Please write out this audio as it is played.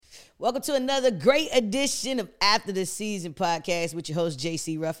Welcome to another great edition of After the Season podcast with your host,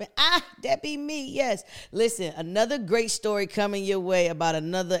 JC Ruffin. That be me, yes. Listen, another great story coming your way about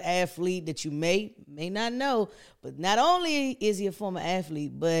another athlete that you may not know, but not only is he a former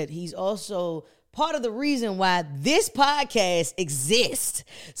athlete, but he's also part of the reason why this podcast exists.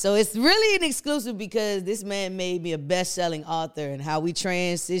 So it's really an exclusive because this man made me a best-selling author, and how we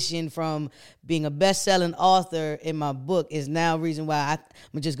transitioned from being a best-selling author in my book is now reason why I'm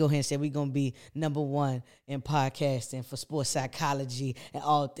going to just go ahead and say we're going to be number one in podcasting for sports psychology and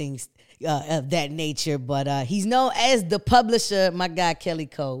all things of that nature. But he's known as the publisher, my guy, Kelly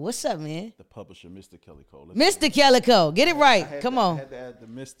Cole. What's up, man? The publisher, Mr. Kelly Cole. Mr. Kelly Cole. Get it right. Come on. I had to add the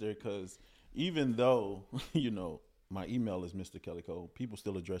Mr. because even though, my email is Mr. Kelly Cole, people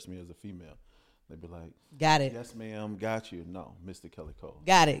still address me as a female. They be like, got it. Yes, ma'am, got you. No, Mr. Kelly Cole.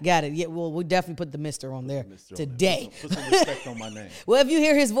 Got it. Yeah, well, we'll definitely put the Mr. on there today. Put some respect on my name. Well, if you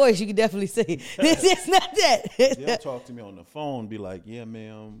hear his voice, you can definitely see this is not that. They'll talk to me on the phone, be like, yeah,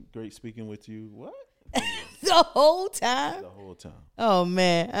 ma'am, great speaking with you. What? The whole time? The whole time. Oh,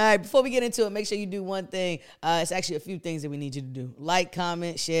 man. All right, before we get into it, make sure you do one thing. It's actually a few things that we need you to do. Like,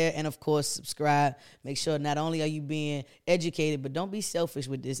 comment, share, and, of course, subscribe. Make sure not only are you being educated, but don't be selfish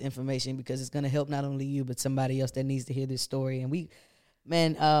with this information because it's going to help not only you, but somebody else that needs to hear this story.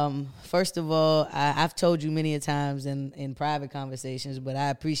 And first of all, I've told you many a times in private conversations, but I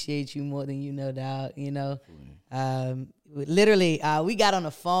appreciate you more than you know, dog. Literally, we got on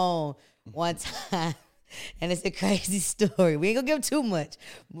the phone one time, and it's a crazy story. We ain't gonna give too much.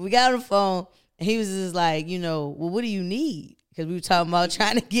 But we got on the phone, and he was just like, well, what do you need? Because we were talking about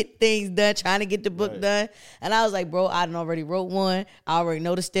trying to get things done, trying to get the book done. And I was like, bro, I already wrote one. I already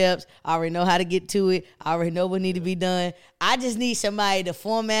know the steps. I already know how to get to it. I already know what need to be done. I just need somebody to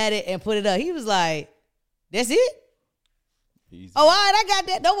format it and put it up. He was like, that's it? Easy. Oh, all right, I got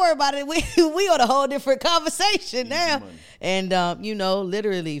that. Don't worry about it. We on a whole different conversation now. Money. And,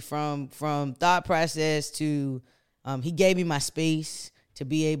 literally from thought process to he gave me my space to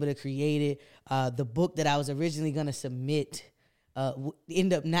be able to create it. The book that I was originally going to submit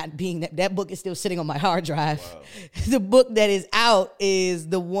end up not being that book is still sitting on my hard drive. Wow. The book that is out is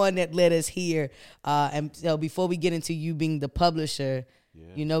the one that led us here. And so before we get into you being the publisher,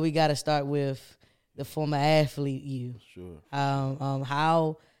 we got to start with the former athlete you. Sure.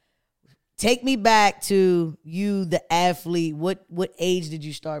 How take me back to you, the athlete. What age did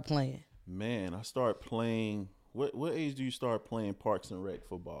you start playing? Man, I started playing. What age do you start playing Parks and Rec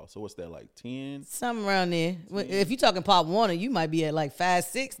football? So what's that, like 10? Something around there. 10? If you're talking Pop Warner, you might be at like 5,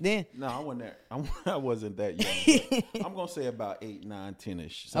 6 then. No, I wasn't there. I wasn't that young. I'm gonna say about 8, 9,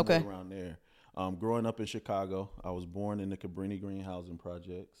 10ish, somewhere around there. Growing up in Chicago, I was born in the Cabrini Green housing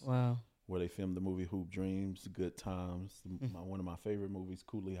projects. Wow. Where they filmed the movie Hoop Dreams, Good Times, one of my favorite movies,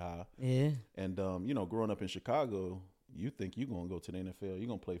 Cooley High. Yeah. And, growing up in Chicago, you think you're going to go to the NFL. You're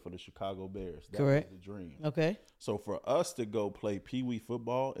going to play for the Chicago Bears. That Correct. was the dream. Okay. So for us to go play Pee Wee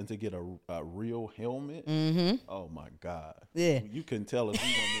football and to get a real helmet, oh, my God. Yeah. You couldn't tell us.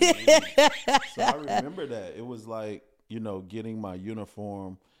 So I remember that. It was like, getting my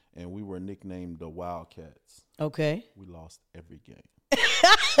uniform, and we were nicknamed the Wildcats. Okay. We lost every game.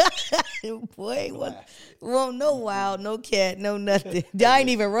 Boy, well, no wild, no cat, no nothing. I ain't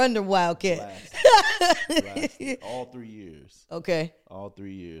even run the Wildcat. Blasted. All 3 years. Okay. All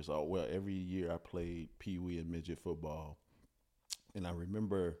 3 years. Well, every year I played Pee Wee and midget football. And I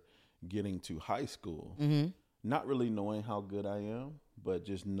remember getting to high school, not really knowing how good I am, but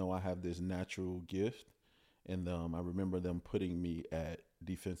just know I have this natural gift. And I remember them putting me at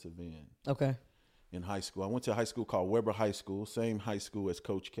defensive end. Okay. In high school. I went to a high school called Weber High School, same high school as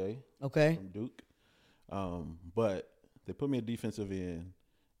Coach K. Okay. From Duke. But they put me at defensive end,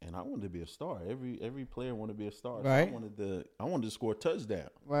 and I wanted to be a star. Every player wanted to be a star. Right. So I wanted to score a touchdown.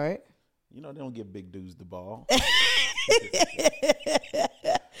 Right. They don't give big dudes the ball.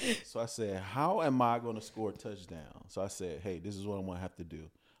 So I said, how am I going to score a touchdown? So I said, hey, this is what I'm going to have to do.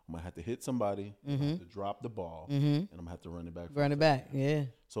 I'm going to have to hit somebody, I'm going to have to drop the ball, and I'm going to have to run it back. Run it back, yeah.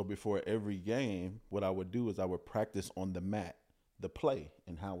 So before every game, what I would do is I would practice on the mat, the play,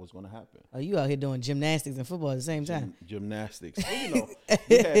 and how it was going to happen. Oh, you out here doing gymnastics and football at the same time. Gymnastics. Well,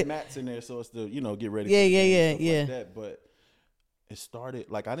 we had mats in there so it's to, get ready. Yeah. Like that. But it started,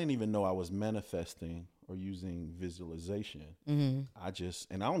 I didn't even know I was manifesting or using visualization. I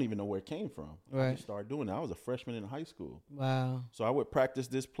don't even know where it came from. Right. I just started doing it. I was a freshman in high school. Wow. So I would practice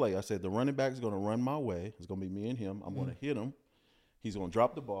this play. I said, the running back is going to run my way. It's going to be me and him. I'm going to hit him. He's going to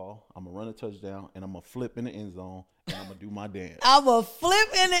drop the ball. I'm going to run a touchdown, and I'm going to flip in the end zone, and I'm gonna do my dance. I'm gonna flip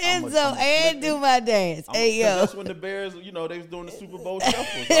in the end zone and do my dance. Hey, yo. That's when the Bears, they was doing the Super Bowl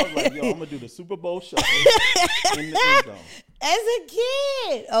shuffle. So I was like, yo, I'm gonna do the Super Bowl shuffle in the end zone. As a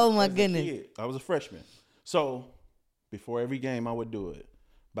kid. Oh, my goodness. Kid. I was a freshman. So before every game, I would do it.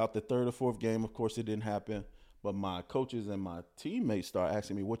 About the third or fourth game, of course, it didn't happen. But my coaches and my teammates started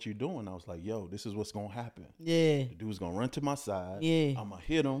asking me, what you doing? I was like, yo, this is what's going to happen. Yeah. The dude's going to run to my side. Yeah. I'm going to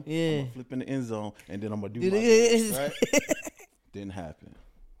hit him. Yeah. I'm going to flip in the end zone. And then I'm going to do my dance, right? Didn't happen.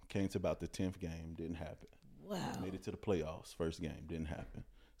 Came to about the 10th game. Didn't happen. Wow. Made it to the playoffs. First game. Didn't happen.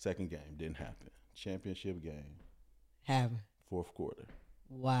 Second game. Didn't happen. Championship game. Happened. Fourth quarter.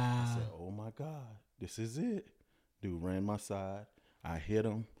 Wow. I said, oh, my God. This is it. Dude ran my side. I hit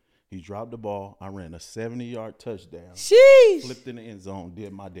him. He dropped the ball. I ran a 70-yard touchdown. Sheesh. Flipped in the end zone.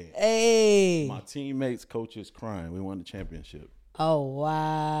 Did my dance. Hey. My teammates, coaches crying. We won the championship. Oh,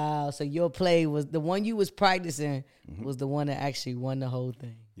 wow. So your play was the one you was practicing was the one that actually won the whole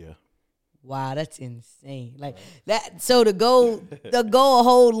thing. Yeah. Wow, that's insane. Like that. So to go a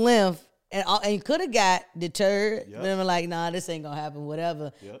whole length and could have got deterred. Yep. Remember, like, nah, this ain't gonna happen,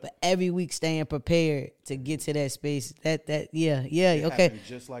 whatever. Yep. But every week staying prepared to get to that space. Yeah. It Okay. happened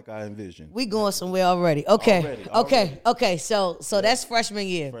just like I envisioned. We going somewhere already. Okay. Already. Okay. So that's freshman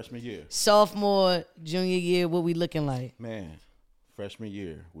year. Freshman year. Sophomore, junior year, what we looking like? Man, freshman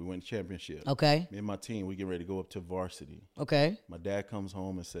year, we win the championship. Okay. Me and my team, we get ready to go up to varsity. Okay. My dad comes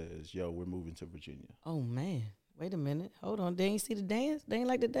home and says, yo, we're moving to Virginia. Oh, man. Wait a minute. Hold on. They ain't see the dance? They ain't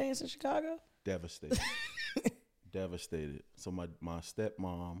like the dance in Chicago? Devastated. Devastated. So my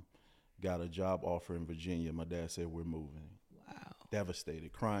stepmom got a job offer in Virginia. My dad said, we're moving. Wow.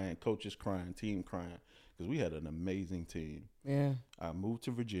 Devastated. Crying, coaches crying, team crying. Because we had an amazing team. Yeah. I moved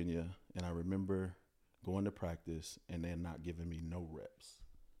to Virginia, and I remember going to practice and then not giving me no reps.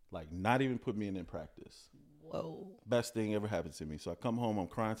 Like, not even put me in practice. Whoa. Best thing ever happened to me. So I come home, I'm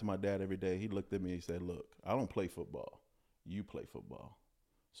crying to my dad every day. He looked at me and he said, look, I don't play football. You play football.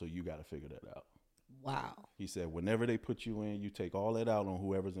 So you got to figure that out. Wow. He said, whenever they put you in, you take all that out on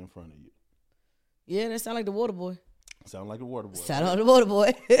whoever's in front of you. Yeah, that sound like the water boy. Sound like a water boy. Sound like the water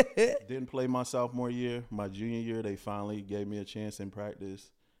boy. Didn't play my sophomore year. My junior year, they finally gave me a chance in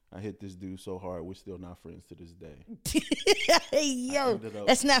practice. I hit this dude so hard, we're still not friends to this day. Hey, yo,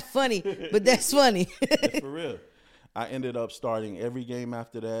 that's not funny, but that's funny. That's for real. I ended up starting every game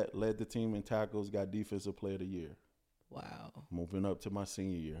after that, led the team in tackles, got defensive player of the year. Wow. Moving up to my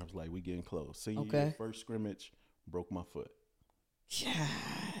senior year, I was like, we getting close. Senior Okay. year, first scrimmage, broke my foot.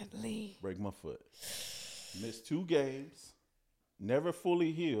 Golly. Break my foot. Missed 2 games, never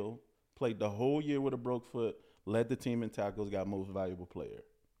fully healed, played the whole year with a broke foot, led the team in tackles, got most valuable player.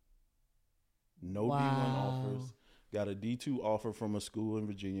 No Wow. D1 offers. Got a D2 offer from a school in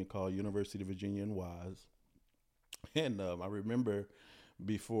Virginia called University of Virginia in Wise. And I remember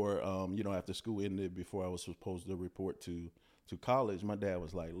before, after school ended, before I was supposed to report to college, my dad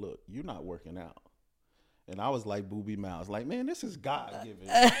was like, look, you're not working out. And I was like Booby Miles, like, man, this is God-given.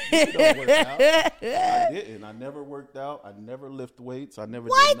 You don't work out. I didn't. I never worked out. I never lift weights. I never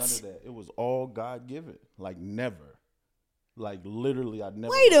did none of that. It was all God-given. Like, never. Like, literally, I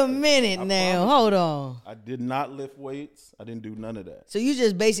never. Wait a minute now. Hold on. I did not lift weights. I didn't do none of that. So you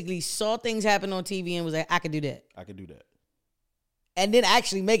just basically saw things happen on TV and was like, I could do that. I could do that. And then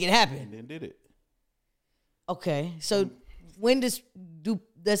actually make it And happen. then did it. Okay. So when does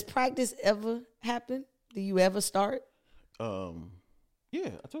practice ever happen? Do you ever start? Yeah,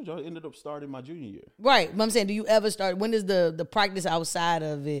 I told you I ended up starting my junior year. Right. But I'm saying, do you ever start? When does the practice outside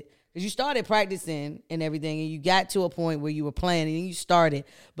of it? Because you started practicing and everything, and you got to a point where you were playing, and you started.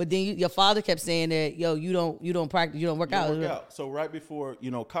 But then your father kept saying that, yo, you don't practice, you don't work out. So right before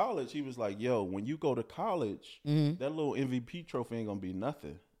college, he was like, yo, when you go to college, that little MVP trophy ain't gonna be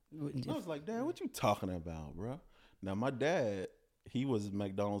nothing. I was like, Dad, what you talking about, bro? Now my dad, he was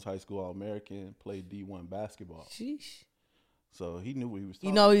McDonald's High School All-American, played D1 basketball. Sheesh. So he knew what he was talking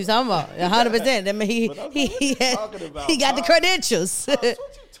You know what he's talking about. 100%. I mean, he got the credentials. What you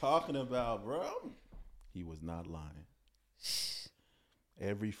talking about, bro? He was not lying.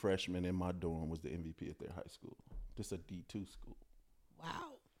 Every freshman in my dorm was the MVP at their high school. This a D2 school.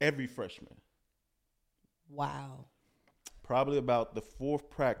 Wow. Every freshman. Wow. Probably about the 4th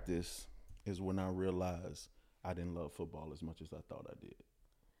practice is when I realized I didn't love football as much as I thought I did.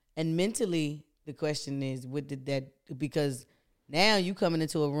 And mentally, the question is, what did that, because now you coming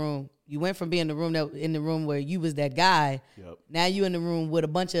into a room, you went from being in the room where you was that guy. Yep. Now you in the room with a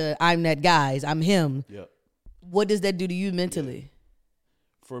bunch of I'm that guys, I'm him. Yep. What does that do to you mentally?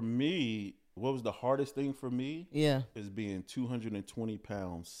 For me, what was the hardest thing for me? Yeah. Is being 220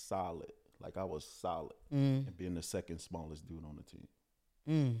 pounds solid. Like I was solid, and being the second smallest dude on the team.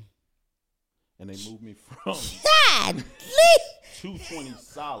 And they moved me from God, 220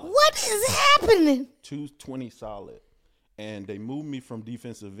 solid. what is happening? 220 solid. And they moved me from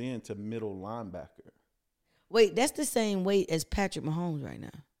defensive end to middle linebacker. Wait, that's the same weight as Patrick Mahomes right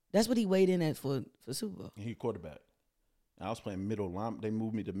now. That's what he weighed in at for Super Bowl. And he quarterback. And I was playing middle line. They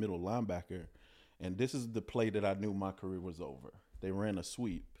moved me to middle linebacker. And this is the play that I knew my career was over. They ran a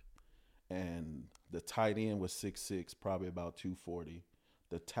sweep. And the tight end was 6'6", probably about 240.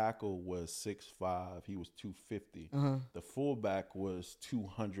 The tackle was 6'5", he was 250. The fullback was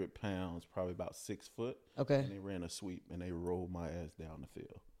 200 pounds, probably about 6 foot. Okay. And they ran a sweep, and they rolled my ass down the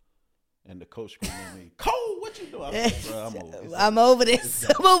field. And the coach screamed at me, Cole, what you doing? I'm like, bro, I'm over this.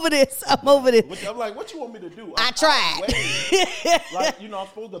 I'm over this. I'm over this. I'm like, what you want me to do? I tried. Like, I'm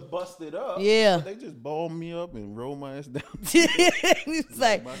supposed to bust it up. Yeah. But they just balled me up and rolled my ass down. It's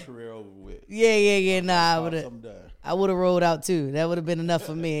like, my career over with. Yeah. Nah, I'm done. I would have rolled out too. That would have been enough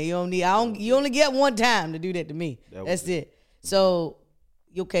for me. You only get one time to do that to me. That's it. So,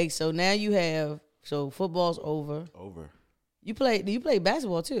 okay, so now you have, football's over. Do you play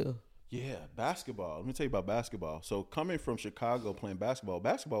basketball too? Yeah, basketball. Let me tell you about basketball. So coming from Chicago playing basketball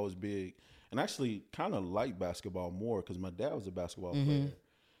was big, and actually kind of liked basketball more because my dad was a basketball player.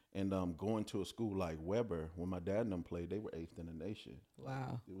 And going to a school like Weber, when my dad and them played, they were 8th in the nation.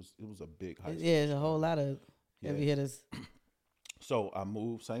 Wow. It was a big high school. Yeah, there's a whole lot of heavy hitters. So I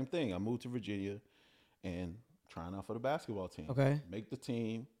moved, same thing. I moved to Virginia and trying out for the basketball team. Okay. Make the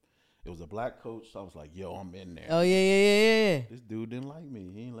team. It was a black coach, so I was like, yo, I'm in there. Oh, yeah. This dude didn't like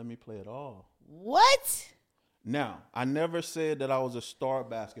me. He didn't let me play at all. What? Now, I never said that I was a star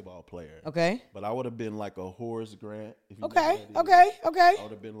basketball player. Okay. But I would have been like a Horace Grant. If you Okay. know I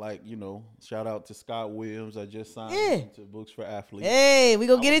would have been like, shout out to Scott Williams. I just signed him to Books for Athletes. Hey, we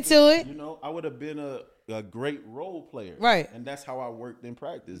gonna get into it. I would have been a great role player. Right. And that's how I worked in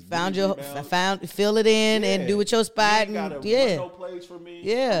practice. Fill it in and do it your spot. You ain't gotta run no plays for me.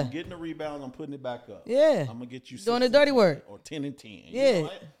 Yeah. I'm getting the rebound, I'm putting it back up. Yeah. I'm gonna get you doing the dirty work. Or 10 and 10. Yeah.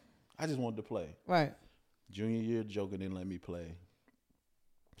 I just wanted to play. Right. Junior year, Joker didn't let me play.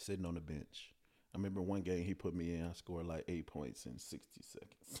 Sitting on the bench. I remember one game he put me in. I scored like 8 points in 60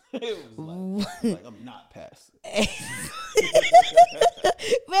 seconds. It was like I'm not passing.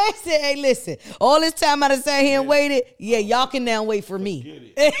 Man said, hey, listen, all this time I done sat here and waited. Yeah, y'all can now wait for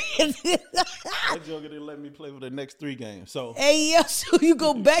me. That Joker didn't let me play for the next 3 games. So hey, yo, so you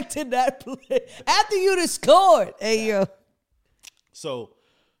go back to that play after you done scored. Hey, yo. So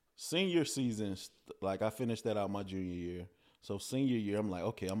senior season, like I finished that out my junior year. So senior year, I'm like,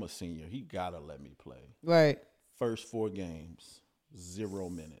 okay, I'm a senior. He gotta let me play. Right. First 4 games, 0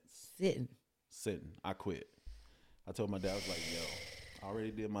 minutes. Sitting. I quit. I told my dad, I was like, yo, I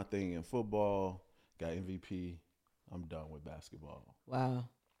already did my thing in football, got MVP. I'm done with basketball. Wow.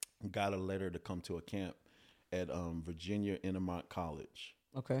 Got a letter to come to a camp at Virginia Intermont College.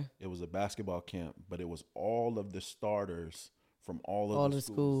 Okay. It was a basketball camp, but it was all of the starters from all of the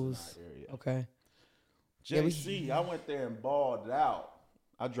schools in our area. Okay. JC, I went there and balled out.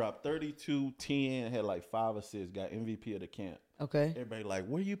 I dropped 32, 10, had like 5 assists, got MVP of the camp. Okay. Everybody like,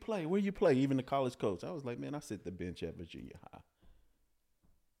 where you play? Where you play? Even the college coach. I was like, man, I sit the bench at Virginia High.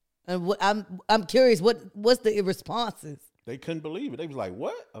 And I'm curious, what's the responses? They couldn't believe it. They was like,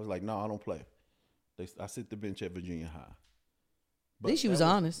 what? I was like, no, I don't play. I sit the bench at Virginia High. But at least she was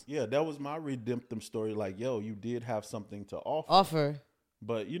honest. Yeah, that was my redemptive story. Like, yo, you did have something to offer.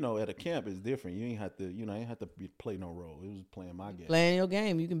 But at a camp it's different. You ain't have to, play no role. It was playing my game. Playing your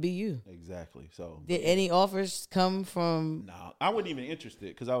game, you can be you. Exactly. So, did any offers come from? No, I wasn't even interested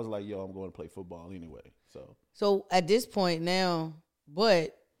because I was like, yo, I'm going to play football anyway. So at this point now,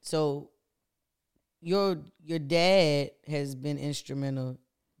 your dad has been instrumental.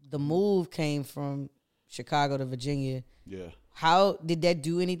 The move came from Chicago to Virginia. Yeah. How did that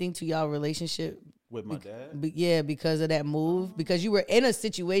do anything to y'all relationship? With my dad? Yeah, because of that move. Because you were in a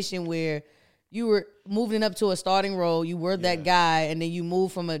situation where you were moving up to a starting role. You were that guy, and then you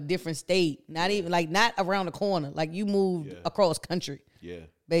moved from a different state. Not even not around the corner. Like you moved across country. Yeah.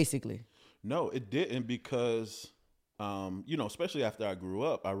 Basically. No, it didn't because, especially after I grew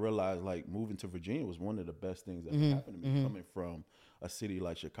up, I realized like moving to Virginia was one of the best things that happened to me. Coming from a city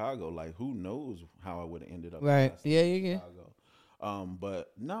like Chicago, like who knows how I would have ended up. Right. Yeah. Chicago.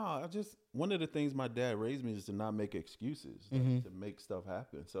 But no, one of the things my dad raised me is to not make excuses, to make stuff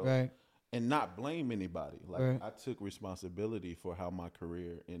happen. So and not blame anybody. Like Right. I took responsibility for how my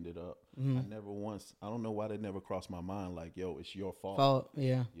career ended up. Mm-hmm. I never once. I don't know why that never crossed my mind. Like, yo, it's your fault. Fault.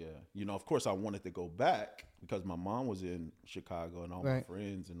 Yeah. Yeah, of course, I wanted to go back because my mom was in Chicago and all my Right.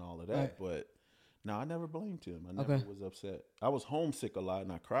 friends and all of that. Right. But no, I never blamed him. I never Okay. was upset. I was homesick a lot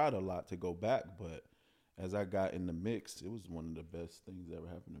and I cried a lot to go back. But as I got in the mix, it was one of the best things that ever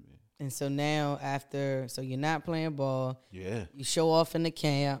happened to me. And so now so you're not playing ball. Yeah, You show off in the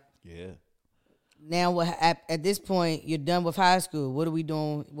camp. yeah. Now, at this point, you're done with high school. What are we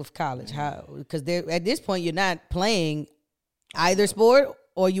doing with college? How? Because at this point, you're not playing either sport,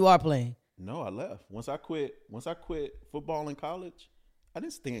 or you are playing. No, I left. Once I quit football in college, I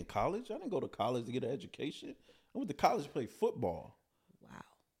didn't stay in college. I didn't go to college to get an education. I went to college to play football. Wow.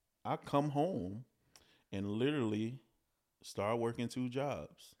 I come home and literally start working 2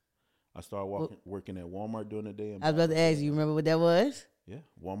 jobs. I started working at Walmart during the day. And I was about to ask you. Remember what that was? yeah,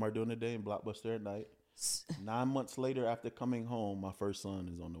 Walmart during the day and Blockbuster at night. 9 months later, after coming home, my first son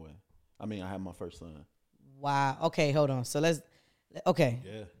is on the way. I have my first son. Wow. Okay, hold on. So let's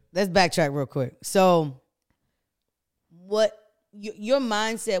Yeah. let's backtrack real quick. So, what your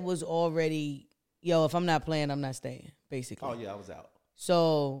mindset was already? Yo, if I'm not playing, I'm not staying. Basically. Oh yeah, I was out.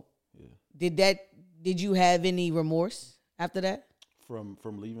 So, Yeah. Did you have any remorse after that From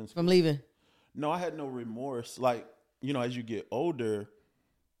leaving school. from leaving? No, I had no remorse. Like, as you get older,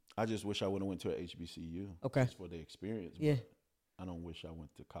 I just wish I would have went to a HBCU. Okay. Just for the experience. Yeah. But I don't wish I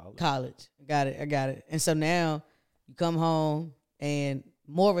went to college. College. I got it. And so now you come home and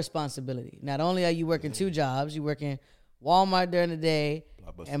more responsibility. Not only are you working 2 jobs, you're working Walmart during the day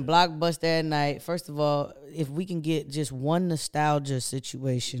and Blockbuster at night. First of all, if we can get just one nostalgia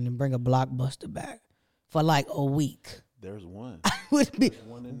situation and bring a Blockbuster back for like a week, There's one. would be There's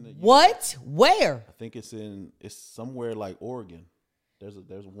one in the what? Where? I think it's somewhere like Oregon. There's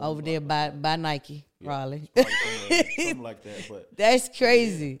one Over there by Nike, probably. something like that. But That's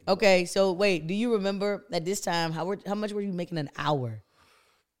crazy. Okay, so wait, do you remember at this time how much were you making an hour?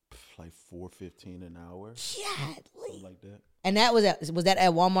 like $4.15 an hour, Godly. something like that. And that was that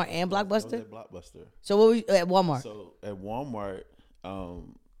at Walmart and That was Blockbuster? at Blockbuster. So what were you at Walmart? So at Walmart,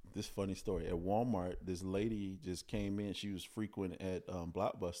 this funny story. At Walmart, this lady just came in. She was frequent at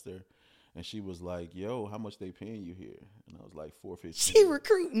Blockbuster, and she was like, "Yo, how much they paying you here?" And I was like, $4.15. She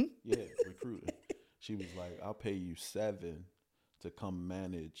recruiting. Yeah, recruiting. She was like, "I'll pay you $7 to come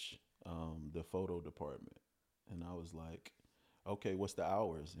manage the photo department." And I was like, "Okay, what's the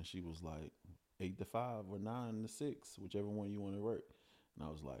hours?" And she was like, 8 to 5 or 9 to 6, whichever one you want to work. And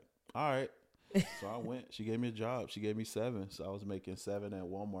I was like, "All right." So I went. She gave me a job. She gave me $7. So I was making $7 at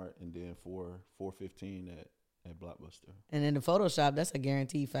Walmart and then $4.15 at Blockbuster, And in the Photoshop, that's a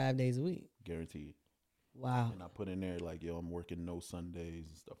guaranteed 5 days a week. guaranteed. Wow. And I put in there like, "Yo, I'm working no Sundays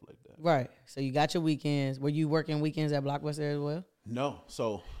and stuff like that." Right. So you got your weekends. Were you working weekends at Blockbuster as well? No.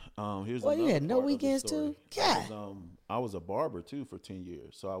 So here's Well, you another had no part of the weekends story. too? I was a barber too for 10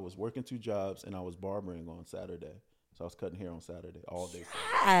 years. So I was working 2 jobs and I was barbering on Saturday. So I was cutting hair on Saturday all day.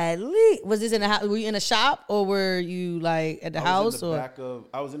 Golly. Was this in the house? Were you in a shop or were you like at the house or?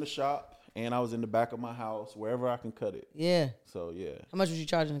 I was in the shop and I was in the back of my house, wherever I can cut it. Yeah. So yeah, How much was you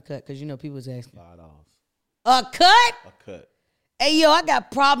charging to cut? Because people was asking. $5 A cut? a cut. Hey, yo, I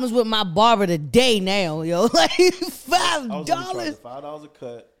got problems with my barber today now, yo. Like I was only $5. charging $5 a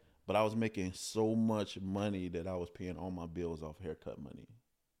cut, but I was making so much money that I was paying all my bills off haircut money.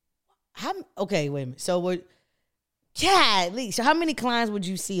 Okay, wait a minute. So so how many clients would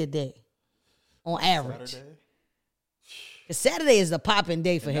you see a day on average? Saturday. 'Cause Saturday is the popping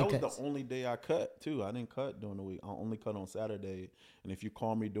day for And haircuts. that was the only day I cut too. I didn't cut during the week. I only cut on Saturday. And if you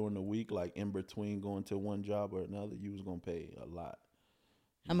call me during the week, like in between going to one job or another, you was gonna pay a lot.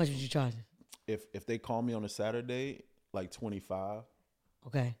 How much was you charging? If they call me on a Saturday, like 25,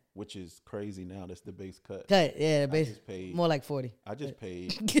 Okay. which is crazy now. That's the base cut. Cut, yeah, just paid- more like 40. I just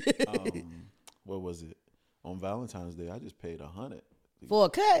paid. What was it on Valentine's Day? I just paid $100. For a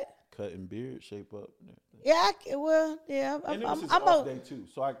cut? Cut and beard, shape up. And everything. Yeah, And it was his I'm off day too.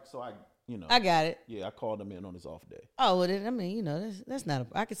 So I I got it. yeah, I called him in on his off day. Oh, well, then, I mean, that's not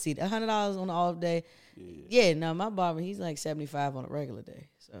I could see that. $100 on the off day. Yeah, no, my barber, he's like 75 on a regular day.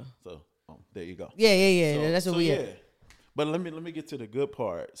 So There you go. yeah. So- That's what so we yeah. at. But let me get to the good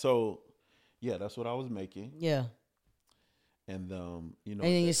part. So yeah, that's what I was making. Yeah. And And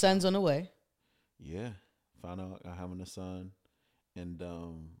then your son's on the way. yeah, found out I'm having a son. And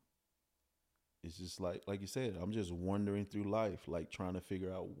it's just like you said, I'm just wandering through life, like trying to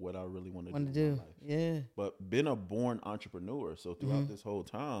figure out what I really want to do. In my life. Yeah. But been a born entrepreneur, so throughout this whole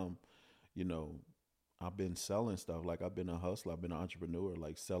time, I've been selling stuff. Like I've been a hustler. I've been an entrepreneur.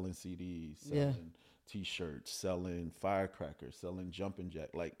 Like selling CDs, Yeah. selling T-shirts, selling firecrackers, selling jumping jack.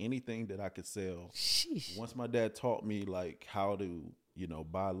 Like anything that I could sell. Sheesh. Once my dad taught me like how to,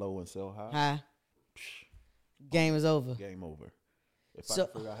 buy low and sell high. Hi. Game is over. Game over. If I So-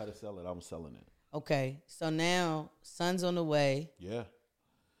 can figure out how to sell it, I'm selling it. Okay. So now son's on the way. Yeah.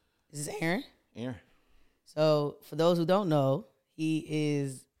 This is Aaron. Aaron. So for those who don't know,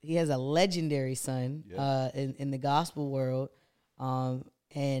 he has a legendary son Yeah. in the gospel world. Aaron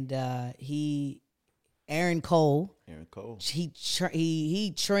Cole. Aaron Cole.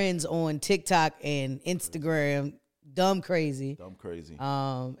 He trends on TikTok and Instagram, dumb crazy. Dumb crazy.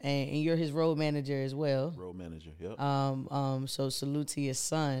 And you're his road manager as well. Road manager. Yep. So salute to your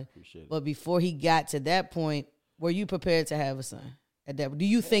son. Appreciate it. But before he got to that point, were you prepared to have a son? At that, do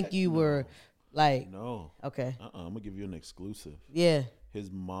you think you were like? No. Okay. I'm gonna give you an exclusive. Yeah.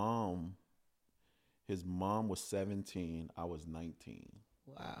 His mom was 17. I was 19.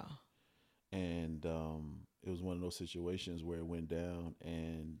 Wow. And it was one of those situations where it went down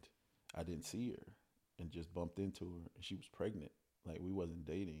and I didn't see her and just bumped into her and she was pregnant. Like we wasn't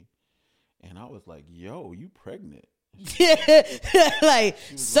dating. And I was like, yo, you pregnant? Like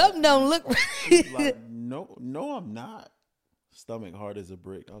something don't look She was right. like, no, I'm not. Stomach hard as a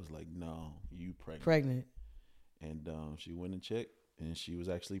brick. I was like, no, you pregnant. Pregnant. And she went and checked and she was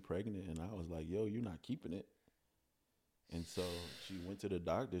actually pregnant. And I was like, yo, you're not keeping it. And so she went to the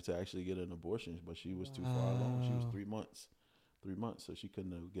doctor to actually get an abortion, but she was too far along. She was 3 months. 3 months, so she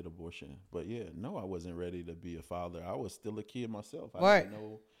couldn't get abortion. But yeah, no, I wasn't ready to be a father. I was still a kid myself. I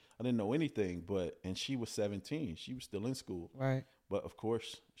didn't know anything, and she was 17. She was still in school. Right. But of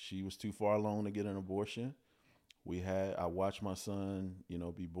course, she was too far along to get an abortion. I watched my son,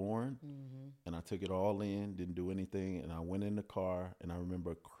 be born, and I took it all in, didn't do anything, and I went in the car, and I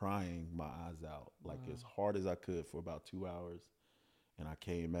remember crying my eyes out, like as hard as I could for about 2 hours, and I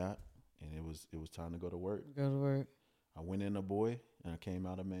came out, and it was time to go to work. Go to work. I went in a boy, and I came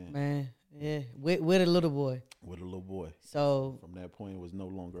out a man. Man, yeah, with a little boy. With a little boy. So From that point, it was no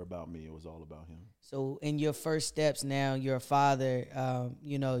longer about me. It was all about him. So in your first steps now, you're a father.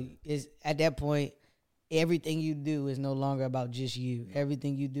 Is at that point, everything you do is no longer about just you.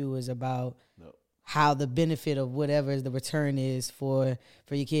 Everything you do is about how the benefit of whatever the return is for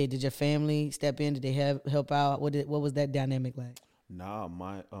your kid. Did your family step in? Did they help out? What was that dynamic like? Nah,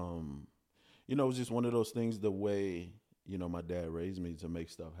 it was just one of those things. The way my dad raised me to make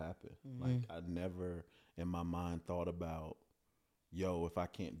stuff happen. Like I never in my mind thought about, yo, if I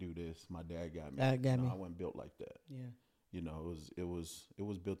can't do this, my dad got me. I wasn't built like that. Yeah. It was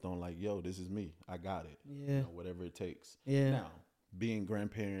built on like, yo, this is me. I got it. Yeah. Whatever it takes. Yeah. Now, being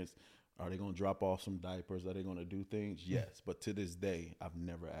grandparents, are they going to drop off some diapers? Are they going to do things? Yes. But to this day, I've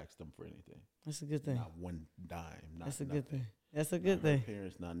never asked them for anything. That's a good thing. Not one dime. That's a nothing. good thing. That's a good thing. My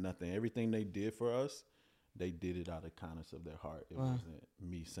parents, not nothing. Everything they did for us, they did it out of kindness of their heart. It wasn't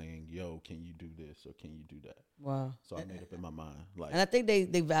me saying, yo, can you do this or can you do that? Wow. So I made up in my mind. Like, and I think they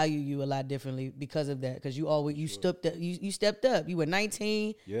value you a lot differently because of that. Because you stepped up. You stepped up. You were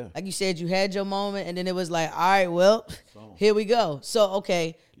 19. Yeah. Like you said, you had your moment, and then it was like, all right, well, here we go. So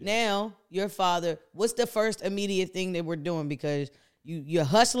okay, now your father. What's the first immediate thing that we're doing? Because you're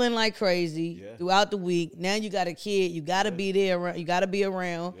hustling like crazy throughout the week. Now you got a kid. You got to be there. You got to be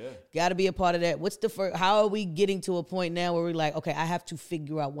around. Got to be a part of that. What's the first? How are we getting to a point now where we're like, okay, I have to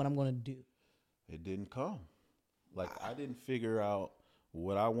figure out what I'm going to do? It didn't come. Like I didn't figure out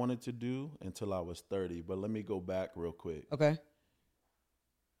what I wanted to do until I was 30. But let me go back real quick. Okay.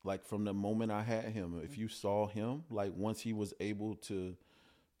 Like from the moment I had him, if you saw him, like once he was able to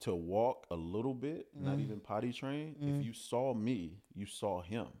walk a little bit, not even potty train, if you saw me, you saw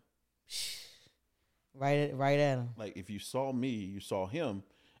him. Right at him. Like if you saw me, you saw him.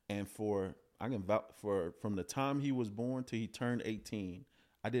 And I can vouch for from the time he was born till he turned 18,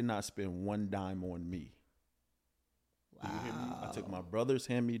 I did not spend one dime on me. Wow. Do you hear me? I took my brother's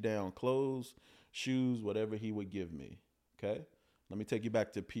hand-me-down clothes, shoes, whatever he would give me. Okay? Let me take you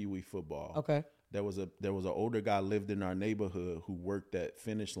back to Pee Wee football. Okay. There was an older guy lived in our neighborhood who worked at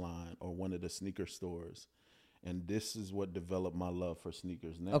Finish Line or one of the sneaker stores. And this is what developed my love for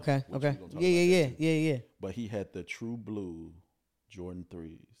sneakers now. Okay. Yeah. But he had the true blue Jordan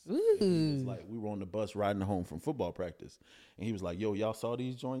 3s. Ooh. He was like, we were on the bus riding home from football practice. And he was like, yo, y'all saw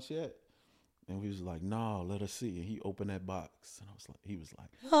these joints yet? And we was like, no, let us see. And he opened that box. And he was like,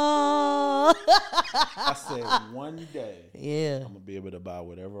 oh. I said, one day, I'm going to be able to buy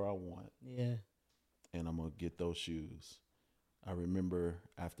whatever I want. Yeah. And I'm going to get those shoes. I remember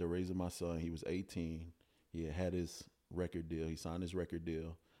after raising my son, he was 18. He had his record deal. He signed his record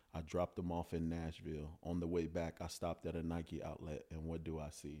deal. I dropped them off in Nashville. On the way back, I stopped at a Nike outlet, and what do I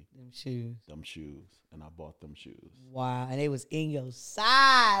see? Them shoes. Them shoes, and I bought them shoes. Wow, and they was in your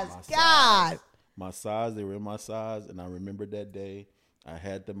size. My God. size. My size, they were in my size, and I remember that day. I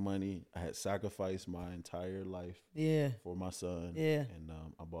had the money. I had sacrificed my entire life Yeah. for my son. Yeah. And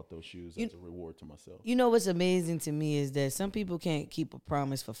I bought those shoes as a reward to myself. You know what's amazing to me is that some people can't keep a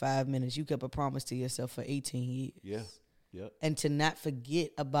promise for 5 minutes. You kept a promise to yourself for 18 years. Yeah. Yep. And to not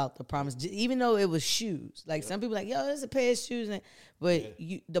forget about the promise, even though it was shoes. Like some people like, yo, it's a pair of shoes. But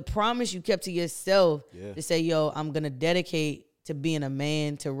the promise you kept to yourself to say, yo, I'm going to dedicate to being a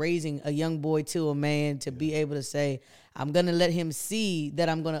man, to raising a young boy to a man, to be able to say, I'm going to let him see that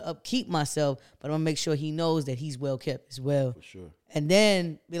I'm going to upkeep myself, but I'm going to make sure he knows that he's well kept as well. For sure. And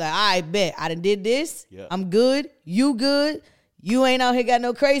then be like, I bet I done did this. Yeah. I'm good. You good. You ain't out here got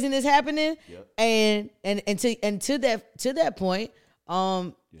no craziness happening. Yep. And to that point,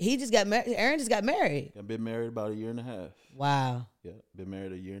 he just got married. Aaron just got married. I've been married about a year and a half. Wow. Yeah, been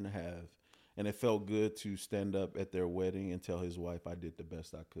married a year and a half. And it felt good to stand up at their wedding and tell his wife I did the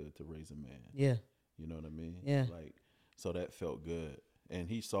best I could to raise a man. Yeah. You know what I mean? Yeah. Like, so that felt good. And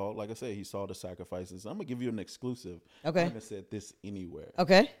he saw, like I said, he saw the sacrifices. I'm going to give you an exclusive. Okay. I haven't said this anywhere.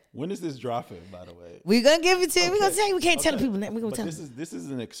 Okay. When is this dropping, by the way? We're going to give it to you. We're going to tell you. We can't tell the people that. We're going to tell them. This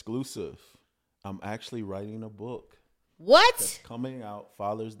is an exclusive. I'm actually writing a book What? that's coming out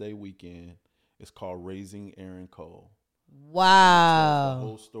Father's Day weekend. It's called Raising Aaron Cole. The Wow.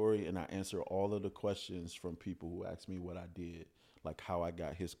 whole story, and I answer all of the questions from people who ask me what I did, like how I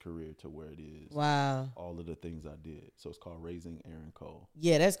got his career to where it is. Wow. All of the things I did. So it's called Raising Aaron Cole.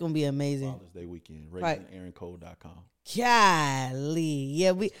 Yeah, that's going to be amazing. Father's Day weekend. Right. RaisingAaronCole.com. Golly.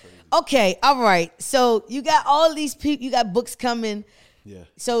 Yeah, okay, all right. So you got all these people, you got books coming. Yeah.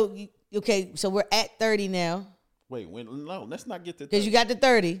 So, so we're at 30 now. Wait, no, let's not get to 30. Because you got the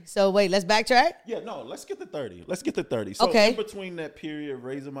 30. So wait, let's backtrack. Yeah, no, let's get to 30. Let's get to 30. So Okay. in between that period of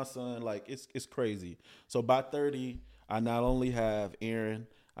raising my son, like it's crazy. So by 30, I not only have Aaron,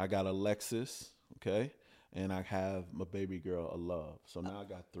 I got Alexis, okay? And I have my baby girl, Love. So now I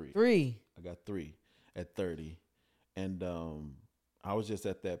got 3. 3. I got 3 at 30. And I was just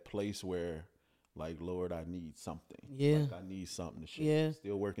at that place where, like, Lord, I need something. Yeah. Like, I need something to share. Yeah.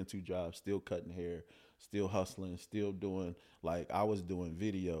 Still working 2 jobs, still cutting hair, still hustling, still doing, like, I was doing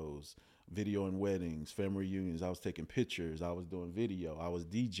videos, videoing weddings, family reunions. I was taking pictures. I was doing video. I was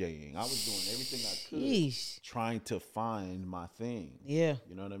DJing. I was doing everything I could, Sheesh. trying to find my thing. Yeah.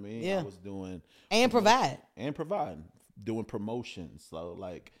 You know what I mean? Yeah. I was doing. And provide. And providing. Doing promotions. So,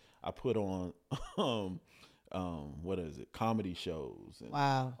 like, I put on, what is it? Comedy shows. And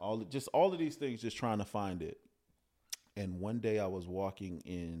Wow. all of these things, just trying to find it. And one day I was walking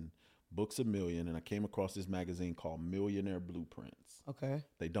in Books A Million, and I came across this magazine called Millionaire Blueprints. Okay.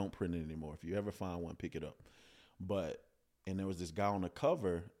 They don't print it anymore. If you ever find one, pick it up. And there was this guy on the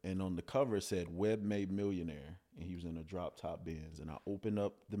cover, and on the cover it said Web Made Millionaire, and he was in a drop top Benz. And I opened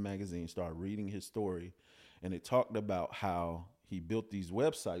up the magazine, started reading his story, and it talked about how he built these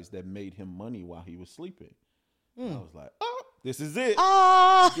websites that made him money while he was sleeping. And I was like, oh, this is it.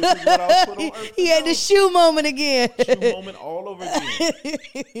 Oh, This is what I was put on earth he to had do. the shoe moment again. Shoe moment all over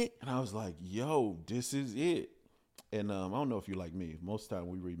again. And I was like, yo, this is it. And I don't know if you're like me. Most time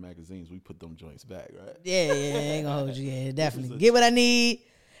we read magazines, we put them joints back, right? Yeah, ain't gonna hold you. Yeah, definitely. Get what I need.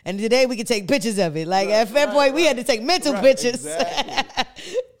 And today we can take pictures of it. Like at Fairpoint, we had to take mental pictures.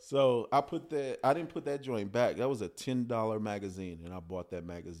 Exactly. So I didn't put that joint back. That was a $10 magazine. And I bought that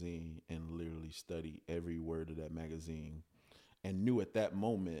magazine and literally studied every word of that magazine and knew at that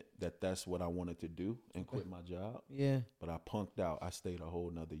moment that that's what I wanted to do and quit my job. Yeah. But I punked out. I stayed a whole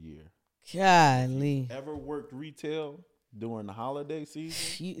nother year. Golly. Ever worked retail during the holiday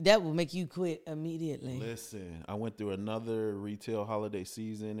season? That will make you quit immediately. Listen, I went through another retail holiday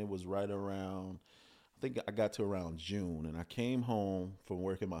season. It was right around, I think I got to around June, and I came home from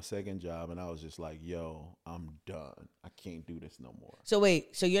working my second job, and I was just like, yo, I'm done. I can't do this no more. So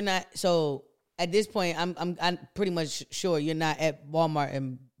wait, so you're not, so at this point, I'm pretty much sure you're not at Walmart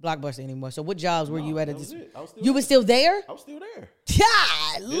and Blockbuster anymore. So what jobs were you at that this? was it. I was still You there. were still there? I was still there.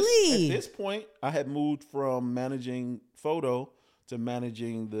 Golly. At this point, I had moved from managing photo to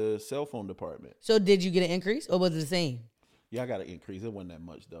managing the cell phone department. So did you get an increase or was it the same? Yeah, I got an increase. It wasn't that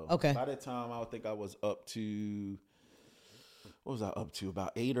much, though. Okay. By that time, I would think I was up to, what was I up to?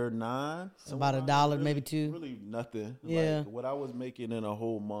 About 8 or 9? About $1, maybe $2. Really nothing. Yeah. Like what I was making in a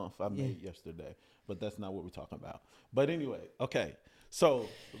whole month, I made yesterday. But that's not what we're talking about. But anyway, okay. So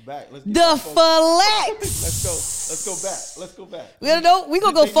back. Let's get The back, folks. flex. Let's go back. We gonna go They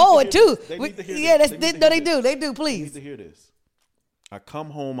need to forward hear too. this. They need to hear Yeah, this. they They do. need to hear They do, You need please. to hear this. I come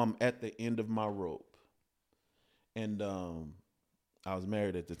home, I'm at the end of my rope. And I was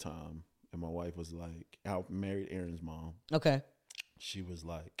married at the time. And my wife was like, I married Aaron's mom. Okay. She was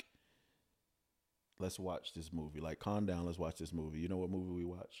like, let's watch this movie. Like, calm down, let's watch this movie. You know what movie we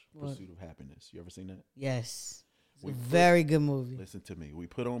watch? What? Pursuit of Happiness. You ever seen that? Yes. It's a very good movie. Listen to me. We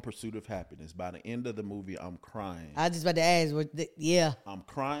put on Pursuit of Happiness. By the end of the movie, I'm crying. I was just about to ask. Yeah. I'm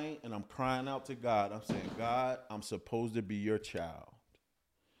crying, and I'm crying out to God. I'm saying, God, I'm supposed to be your child.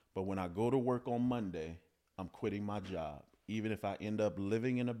 But when I go to work on Monday, I'm quitting my job. Even if I end up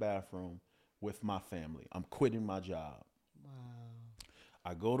living in a bathroom with my family, I'm quitting my job. Wow.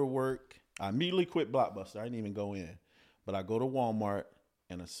 I go to work. I immediately quit Blockbuster. I didn't even go in. But I go to Walmart,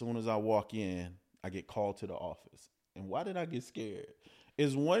 and as soon as I walk in, I get called to the office. And why did I get scared?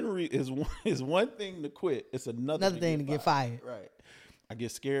 It's one thing to quit. It's another thing to get fired. Right. I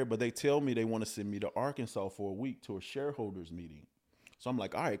get scared, but they tell me they want to send me to Arkansas for a week to a shareholders meeting. So I'm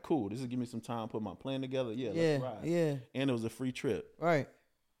like, all right, cool. This is give me some time, put my plan together. Yeah, let's ride. Yeah. And it was a free trip. Right.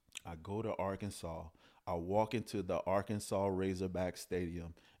 I go to Arkansas. I walk into the Arkansas Razorback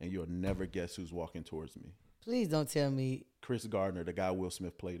Stadium, and you'll never guess who's walking towards me. Please don't tell me. Chris Gardner, the guy Will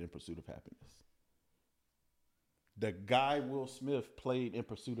Smith played in Pursuit of Happiness. The guy Will Smith played in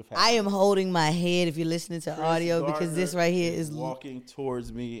Pursuit of Happiness. I am holding my head if you're listening to audio Gardner because this right here is walking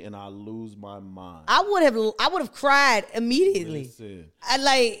towards me, and I lose my mind. I would have cried immediately. Listen. I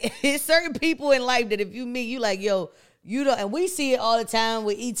like it's certain people in life that if you meet, you like, yo, you don't, and we see it all the time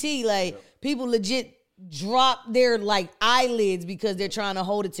with ET. Like people legit drop their like eyelids because they're trying to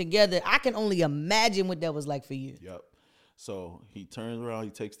hold it together. I can only imagine what that was like for you. Yep. So he turns around, he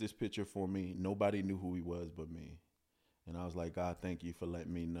takes this picture for me. Nobody knew who he was but me. And I was like, God, thank you for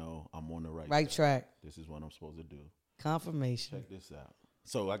letting me know I'm on the right track. This is what I'm supposed to do. Confirmation. Check this out.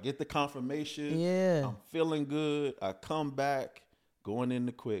 So I get the confirmation. Yeah. I'm feeling good. I come back, going in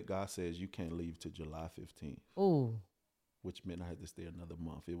to quit. God says, you can't leave till July 15th. Ooh. Which meant I had to stay another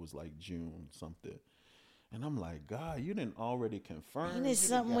month. It was like June something. And I'm like, God, you didn't already confirm. Ain't it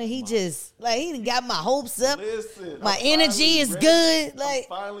something when he just, like, he done got my hopes up. Listen. My energy is good. Like,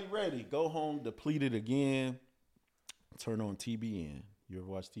 I'm finally ready. Go home, depleted again. Turn on TBN. You ever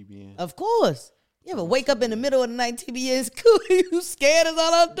watch TBN? Of course. You ever wake up in the middle of the night, TBN is cool. You scared as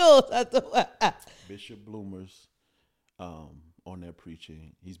all outdoors. Bishop Bloomers on there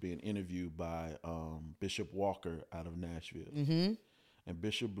preaching. He's being interviewed by Bishop Walker out of Nashville. Mm-hmm. And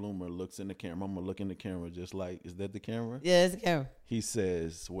Bishop Bloomer looks in the camera. I'm going to look in the camera just like, is that the camera? Yeah, it's the camera. He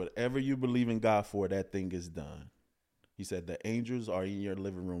says, whatever you believe in God for, that thing is done. He said, the angels are in your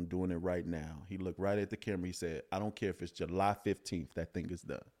living room doing it right now. He looked right at the camera. He said, I don't care if it's July 15th. That thing is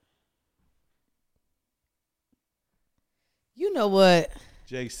done. You know what?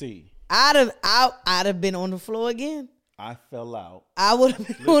 JC. I'd have been on the floor again. I fell out. I would have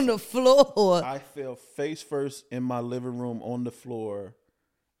been on the floor. I fell face first in my living room on the floor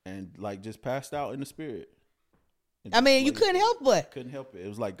and like just passed out in the spirit. I mean, you couldn't help but. Couldn't help it. It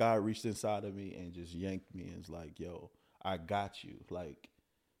was like God reached inside of me and just yanked me and was like, yo, I got you. Like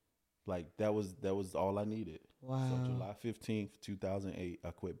that was all I needed. Wow. So July 15th, 2008,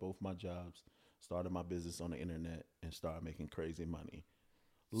 I quit both my jobs, started my business on the internet, and started making crazy money.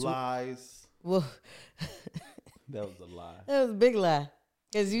 Lies. Well, that was a lie. That was a big lie.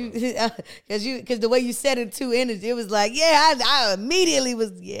 Cause the way you said it too, it was like, yeah, I immediately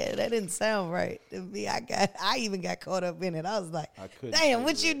was, yeah, that didn't sound right to me. I even got caught up in it. I was like, damn,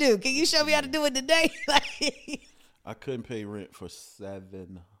 what you do? Can you show me how to do it today? I couldn't pay rent for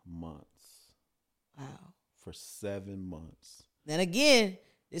 7 months. Wow. For 7 months. Then again,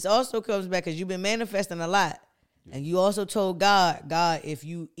 this also comes back because you've been manifesting a lot. Yep. And you also told God,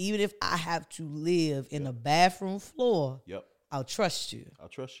 even if I have to live in a bathroom floor, yep, I'll trust you. I'll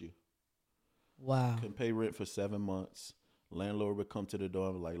trust you. Wow. Couldn't pay rent for 7 months. Landlord would come to the door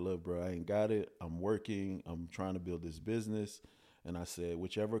and be like, look, bro, I ain't got it. I'm working. I'm trying to build this business. And I said,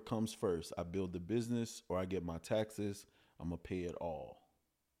 whichever comes first, I build the business or I get my taxes, I'm going to pay it all.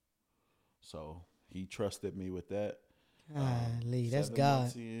 So he trusted me with that. Lee, that's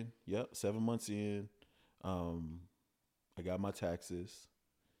God. 7 months in. I got my taxes.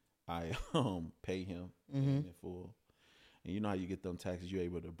 I pay him in full. And you know how you get them taxes, you're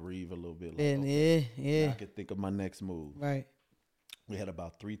able to breathe a little bit. Like, yeah. I could think of my next move. Right. We had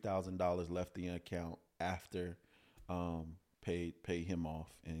about $3,000 left in the account after paid him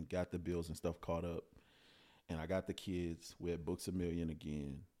off and got the bills and stuff caught up. And I got the kids. We had Books A Million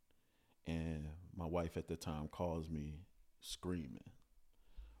again. And my wife at the time calls me screaming,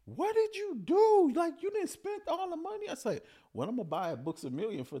 what did you do? Like, you didn't spend all the money. I said, well, I'm going to buy a Books A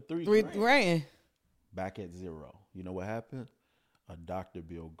Million for $3,000. $3,000. Back at zero. You know what happened? a doctor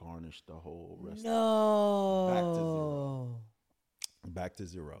bill garnished the whole rest. No. Back to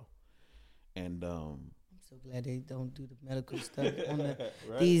zero. And I'm so glad they don't do the medical stuff on the,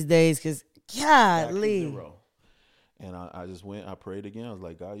 right? these days, because Back to golly. zero. And I just went, I prayed again. I was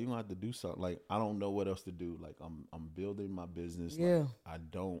like, God, you're gonna have to do something. Like, I don't know what else to do. Like, I'm building my business. Yeah. Like, I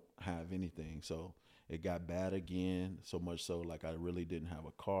don't have anything. So it got bad again. So much so, like, I really didn't have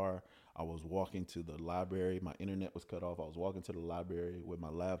a car. I was walking to the library. My internet was cut off. I was walking to the library with my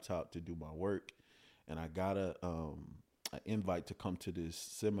laptop to do my work. And I got an invite to come to this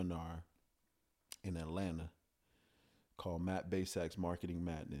seminar in Atlanta called Matt Basak's Marketing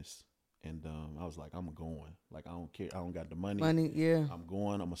Madness. And I was like, I'm going. Like, I don't care. I don't got the money. Yeah. I'm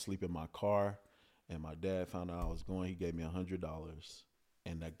going. I'm going to sleep in my car. And my dad found out I was going. He gave me $100.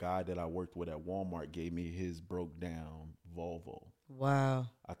 And the guy that I worked with at Walmart gave me his broke down Volvo. Wow.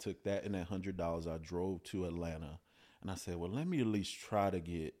 I took that and that $100. I drove to Atlanta. And I said, well, let me at least try to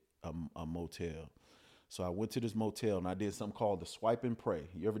get a motel. So I went to this motel and I did something called the swipe and pray.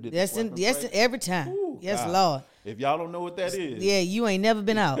 You ever did Yes, the swipe and yes, pray? every time. Ooh, yes, God. Lord. If y'all don't know what that is. Yeah, you ain't never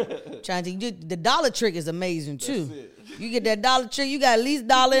been out. Trying to the dollar trick is amazing too. That's it. You get that dollar trick, you got at least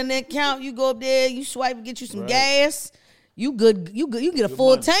 $1 in that account. You go up there, you swipe and get you some Right. gas. You good. You get a Good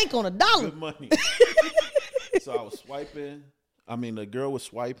full money. tank on $1. Good money. So I was swiping. I mean, the girl was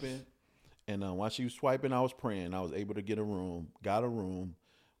swiping. And while she was swiping, I was praying. I was able to get a room, got a room,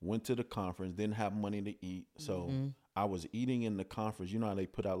 went to the conference, didn't have money to eat. So I was eating in the conference. You know how they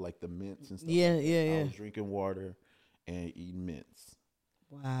put out like the mints and stuff? Yeah, like that? yeah, yeah. I was drinking water and eating mints.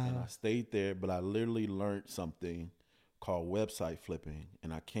 And Wow. I stayed there, but I literally learned something called website flipping.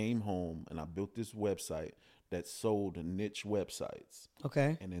 And I came home and I built this website that sold niche websites.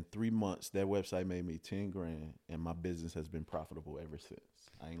 Okay. And in 3 months, that website made me 10 grand, and my business has been profitable ever since.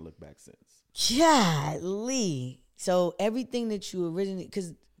 I ain't looked back since. Golly. So everything that you originally,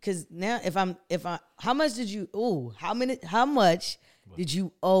 because now how much did you? How much did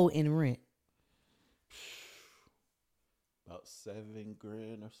you owe in rent? About 7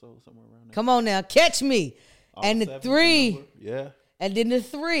 grand or so, somewhere around there. Come on now, catch me. And the 7 3, number. Yeah, and then the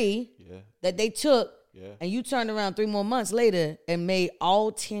 3 yeah, that they took, yeah. and you turned around 3 more months later and made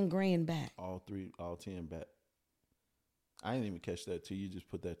all 10 grand back. All 10 back. I didn't even catch that till you just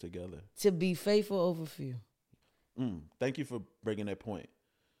put that together. To be faithful over few. Thank you for bringing that point.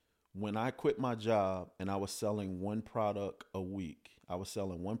 When I quit my job and I was selling one product a week, I was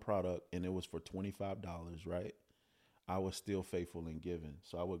selling one product and it was for $25, right? I was still faithful in giving.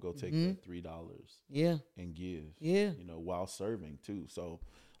 So I would go take that $3 Yeah. and give, Yeah. you know, while serving too. So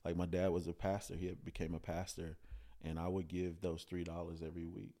like my dad was a pastor. He became a pastor and I would give those $3 every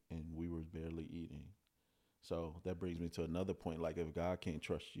week and we were barely eating. So that brings me to another point. Like if God can't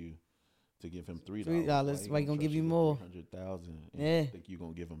trust you to give him $3, why he gonna give you more? 300,000. Yeah. You think you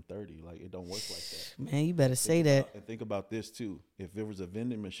gonna give him 30? Like it don't work like that. Man, you better say that. And think about this too. If there was a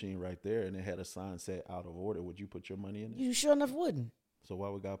vending machine right there and it had a sign said out of order, would you put your money in it? You sure enough wouldn't. So why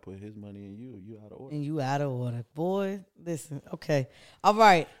would God put his money in you? You out of order. And you out of order. Boy, listen. Okay. All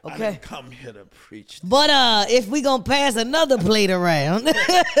right. I Okay. didn't come here to preach. But if we gonna pass another plate around.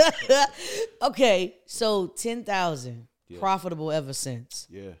 Okay. So 10,000 profitable ever since.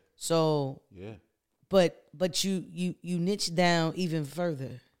 Yeah. So Yeah. but you niche down even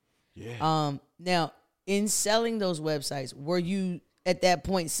further. Yeah. Now in selling those websites, were you at that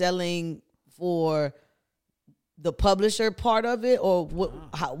point selling for the publisher part of it, or what?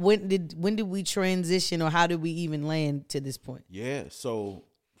 When did we transition, or how did we even land to this point? Yeah. So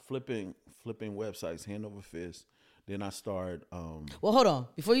flipping websites hand over fist. Then I started. Well, hold on.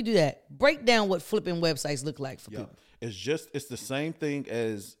 Before you do that, break down what flipping websites look like for people. It's the same thing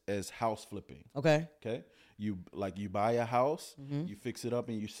as house flipping. Okay. Okay. You buy a house, you fix it up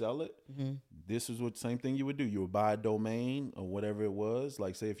and you sell it. This is what same thing you would do. You would buy a domain or whatever it was.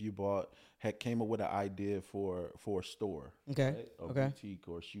 Like say if you came up with an idea for a store, Okay. right? A boutique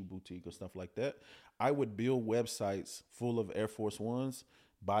or a shoe boutique or stuff like that. I would build websites full of Air Force Ones,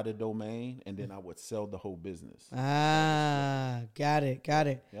 buy the domain, and then I would sell the whole business. Got it.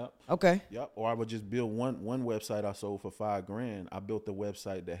 Yep. Okay. Yep. Or I would just build one website I sold for $5 grand. I built a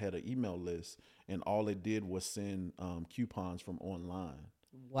website that had an email list, and all it did was send coupons from online.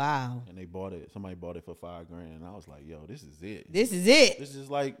 Wow. And they bought it. Somebody bought it for $5 grand, and I was like, "Yo, this is it. This is it. This is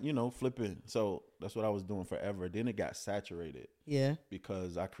like flipping." So that's what I was doing forever. Then it got saturated. Yeah.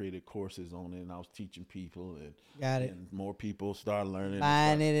 Because I created courses on it, and I was teaching people, and Got it. And more people started learning,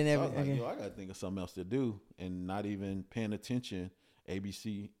 Buying it and So I was everything. like, yo, I gotta think of something else to do, and not even paying attention.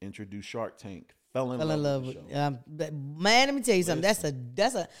 ABC introduced Shark Tank. Fell in love with the show. Man, let me tell you something. That's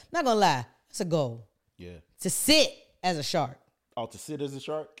a. I'm not gonna lie. That's a goal Yeah. to sit as a shark. Oh, to sit as a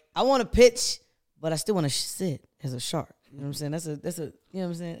shark? I want to pitch, but I still want to sit as a shark. You know what I'm saying? That's a. You know what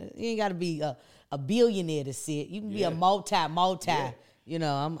I'm saying? You ain't got to be a billionaire to sit. You can be a multi. Yeah. You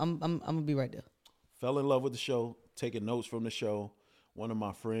know, I'm gonna be right there. Fell in love with the show, taking notes from the show. One of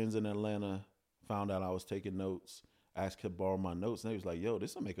my friends in Atlanta found out I was taking notes, asked to borrow my notes, and they was like, "Yo,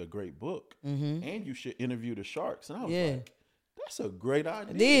 this will make a great book, and you should interview the sharks." And I was like, "That's a great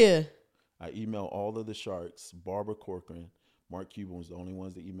idea." I emailed all of the sharks. Barbara Corcoran, Mark Cuban was the only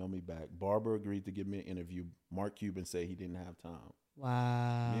ones that emailed me back. Barbara agreed to give me an interview. Mark Cuban said he didn't have time.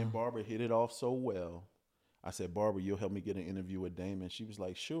 Wow. Me and Barbara hit it off so well. I said, "Barbara, you'll help me get an interview with Damon." She was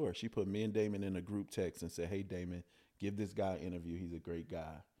like, "Sure." She put me and Damon in a group text and said, "Hey, Damon, give this guy an interview. He's a great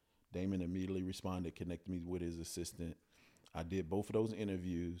guy." Damon immediately responded, connected me with his assistant. I did both of those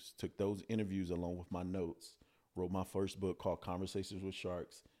interviews, took those interviews along with my notes, wrote my first book called Conversations with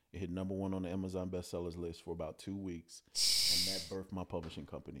Sharks. It hit #1 on the Amazon bestsellers list for about 2 weeks. And that birthed my publishing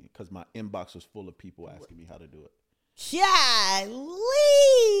company because my inbox was full of people asking me how to do it. Golly.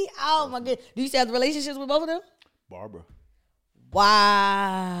 Oh, my goodness. Do you still have relationships with both of them? Barbara.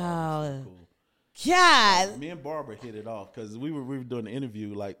 Wow. Barbara's so cool. God. Me and Barbara hit it off because we were doing the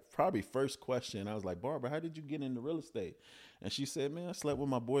interview, like probably first question. I was like, "Barbara, how did you get into real estate?" And she said, "Man, I slept with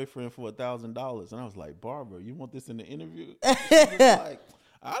my boyfriend for $1,000. And I was like, "Barbara, you want this in the interview?" She was like,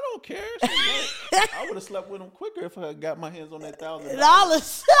 "I don't care." I would have slept with him quicker if I had got my hands on that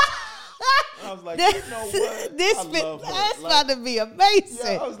 $1,000. I was like, you know what? That's about to be amazing.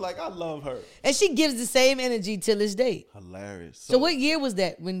 Yeah, I was like, I love her. And she gives the same energy till this day. Hilarious. So what year was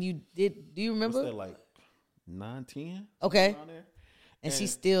that when you did? Do you remember? Was that like 9, 10? Okay. And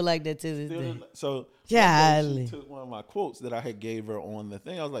she's still like that to this day. So she took one of my quotes that I had gave her on the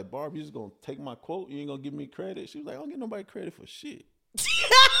thing. I was like, "Barb, you just gonna take my quote? You ain't gonna give me credit?" She was like, "I don't get nobody credit for shit."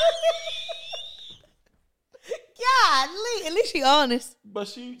 Golly, at least she honest. But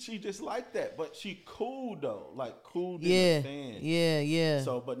she just like that. But she cool though, like cool. Fan. Yeah.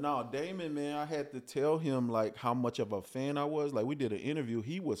 So, but no, Damon, man, I had to tell him like how much of a fan I was. Like we did an interview.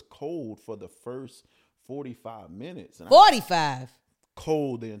 He was cold for the first 45 minutes. And 45.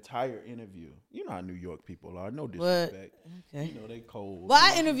 Cold the entire interview. You know how New York people are. No disrespect. Okay. You know they cold. Well,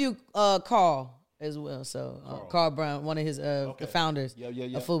 I interviewed Carl as well. So Carl Brown, one of his the founders of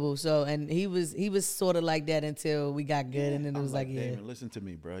FUBU. So and he was sort of like that until we got good, and then it was like Damon, listen to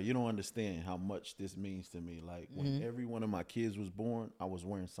me, bro. You don't understand how much this means to me. Like when every one of my kids was born, I was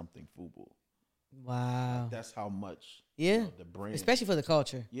wearing something FUBU. Wow. Like, that's how much. Yeah. The brand, especially for the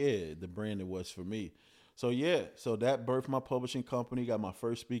culture. Yeah, the brand it was for me. So so that birthed my publishing company. Got my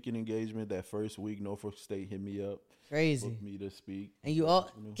first speaking engagement that first week. Norfolk State hit me up. Crazy. Booked me to speak. And you all,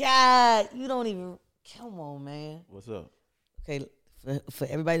 God, you don't even, come on, man. What's up? Okay, for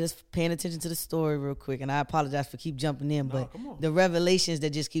everybody that's paying attention to the story real quick, and I apologize for keep jumping in, but the revelations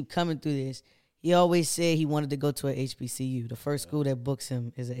that just keep coming through this, he always said he wanted to go to a HBCU. The first school that books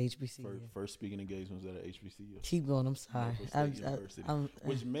him is a HBCU. First speaking engagement was at a HBCU. Keep going, I'm sorry.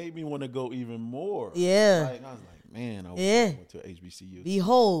 Which made me want to go even more. Yeah. Like, I was like, man, I went to a HBCU.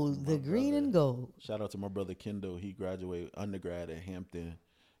 Behold, the green and gold. Shout out to my brother Kendall. He graduated undergrad at Hampton,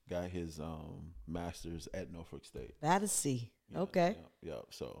 got his master's at Norfolk State. That is C. Okay. Yep.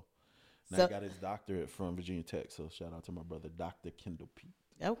 So now he got his doctorate from Virginia Tech. So shout out to my brother, Dr. Kendall Pete.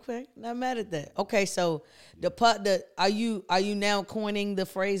 Okay, not mad at that. Okay, so are you now coining the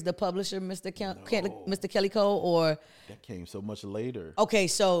phrase the publisher, Mr. Kelly Cole, or that came so much later? Okay,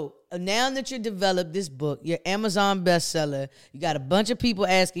 so now that you developed this book, your Amazon bestseller, you got a bunch of people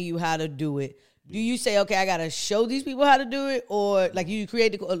asking you how to do it. Do you say, okay, I gotta show these people how to do it, or like you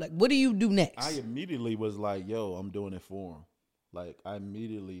create the like? What do you do next? I immediately was like, yo, I'm doing it for them. Like I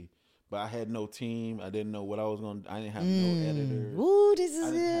immediately. But I had no team. I didn't know what I was going to. I didn't have no editor. Ooh, this is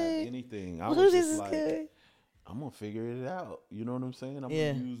I didn't have anything. I was just like, I'm going to figure it out. You know what I'm saying? I'm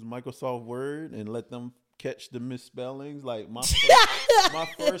going to use Microsoft Word and let them catch the misspellings. Like my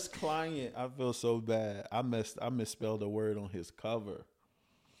first client, I feel so bad. I misspelled a word on his cover.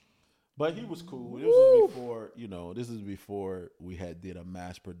 But he was cool. This was before we did a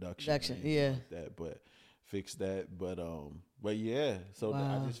mass production. Like that, but fix that. But yeah, so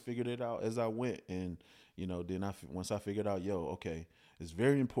I just figured it out as I went, and then once I figured out, okay, it's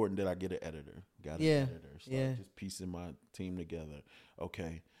very important that I get an editor. Got an editor. So just piecing my team together.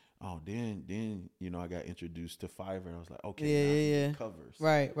 Okay. Oh, then I got introduced to Fiverr, and I was like, okay, covers.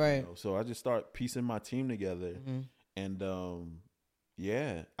 Right. So I just start piecing my team together, and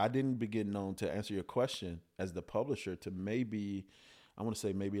I didn't begin known to answer your question as the publisher to maybe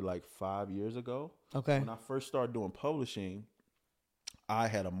like 5 years ago. Okay. When I first started doing publishing, I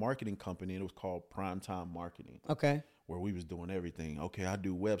had a marketing company, and it was called Primetime Marketing. Okay. where we was doing everything. Okay, I'll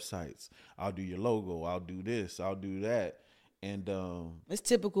do websites. I'll do your logo. I'll do this. I'll do that. And it's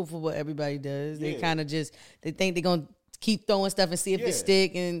typical for what everybody does. They Yeah. kind of just they think they're gonna keep throwing stuff and see if it Yeah.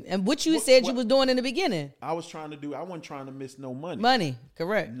 stick. And what you said you what- was doing in the beginning, I wasn't trying to miss no money. money,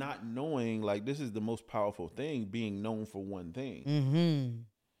 correct? Not knowing, like, this is the most powerful thing, being known for one thing. Mm-hmm.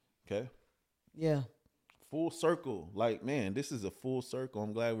 Okay? Yeah. Full circle. Like, man, this is a full circle.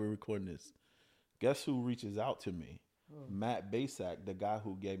 I'm glad we're recording this. Guess who reaches out to me? Matt Basak, the guy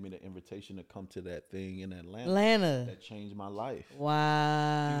who gave me the invitation to come to that thing in Atlanta. That changed my life.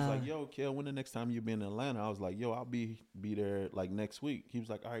 Wow. He was like, yo, Kel, when the next time you be in Atlanta? I was like, yo, I'll be there like next week. He was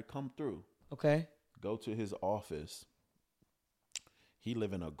like, all right, come through. Okay. Go to his office. He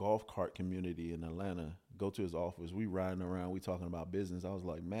live in a golf cart community in Atlanta. Go to his office. We riding around. We talking about business. I was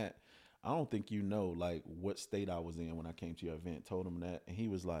like, Matt, I don't think you know like what state I was in when I came to your event. Told him that. And he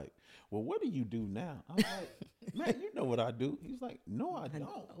was like, well, what do you do now? I was like, Matt, you know what I do. He's like, no, I don't.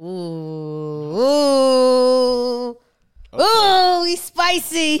 Ooh. Okay. Ooh, he's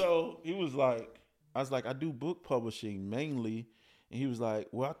spicy. So he was like, I was like, I do book publishing mainly. And he was like,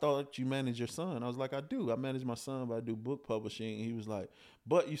 well, I thought you manage your son. I was like, I do. I manage my son, but I do book publishing. And he was like,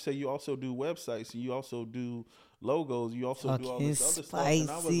 but you say you also do websites and you also do logos. You also do all this other stuff. And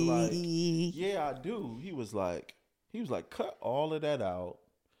I was like, yeah, I do. He was like, cut all of that out.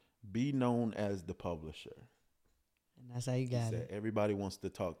 Be known as the publisher. And that's how you He got said, it. everybody wants to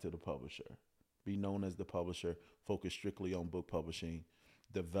talk to the publisher. Be known as the publisher. Focus strictly on book publishing.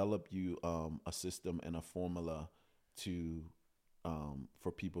 Develop you a system and a formula to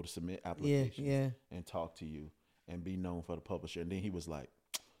for people to submit applications and talk to you and be known for the publisher. And then he was like,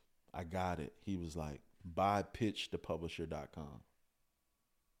 I got it. He was like, buy pitchthepublisher.com.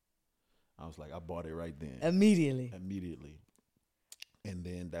 I was like, I bought it right then. Immediately. And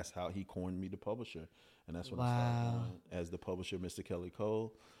then that's how he coined me the publisher. And that's when I started doing as the publisher, Mr. Kelly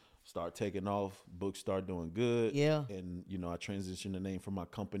Cole. Start taking off, books start doing good. Yeah. And, you know, I transitioned the name from my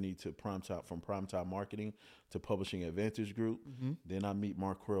company to from Primetime Marketing to Publishing Advantage Group. Mm-hmm. Then I meet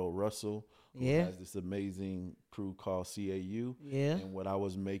Marquell Russell, who has this amazing crew called CAU. Yeah. And what I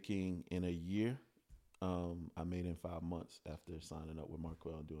was making in a year, I made in 5 months after signing up with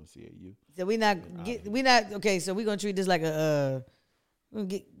Marquell and doing CAU. So okay, so we're gonna treat this like do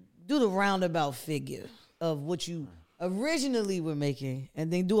the roundabout figure of what you originally were making,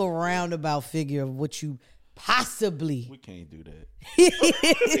 and then do a roundabout figure of what you possibly. We can't do that.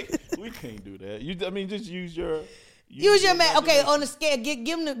 We can't do that. I mean, just use your man. Okay, on the scale, give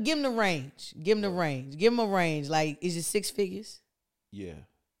him the range. Give him the range. Give him a range. Like, is it 6 figures? Yeah.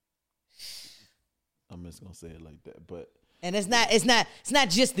 I'm just gonna say it like that, but and it's not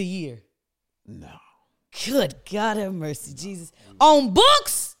just the year. No. Good God have mercy, Jesus. On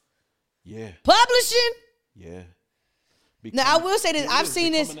books? Yeah. Publishing? Yeah. Now, I will say this. I've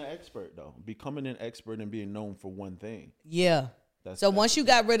seen this. Becoming an expert, though. Becoming an expert and being known for one thing. Yeah. Once you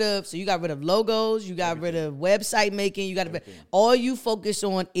got rid of logos, you got rid of website making, you got all you focus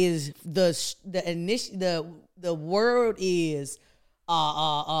on is the word is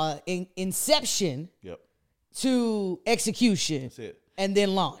inception to execution. That's it. And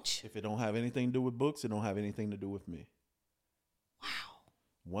then launch. If it don't have anything to do with books, it don't have anything to do with me. Wow.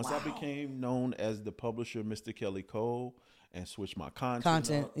 Once I became known as the publisher, Mr. Kelly Cole, and switched my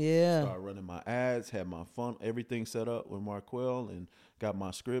content up, started running my ads, had my fun, everything set up with Marquell, and got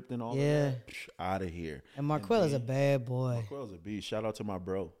my script and all that, out of here. And Marquell is a bad boy. Marquell's a beast. Shout out to my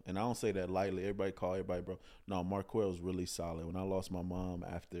bro. And I don't say that lightly. Everybody call everybody bro. No, Marquell's really solid. When I lost my mom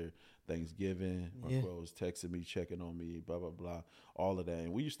after Thanksgiving, Marquell was texting me, checking on me, blah, blah, blah, all of that.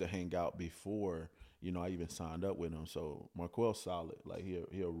 And we used to hang out before, you know, I even signed up with him. So Marquell's solid. Like,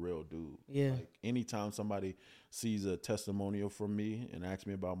 he a real dude. Yeah. Like, anytime somebody sees a testimonial from me and asks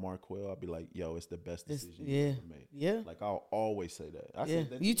me about Marquell, I'll be like, yo, it's the best decision you ever made. Yeah. Like, I'll always say that. I said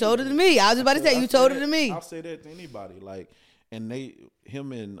that you told it to me. I was about to say, you told it to me. I'll say that to anybody. Like, and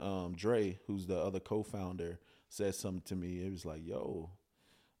him and Dre, who's the other co-founder, said something to me. It was like, yo,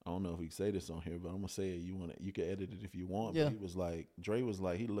 I don't know if we can say this on here, but I'm gonna say it. You can edit it if you want. Yeah. But he was like, Dre was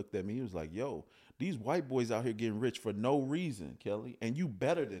like, he looked at me. He was like, yo, these white boys out here getting rich for no reason, Kelly, and you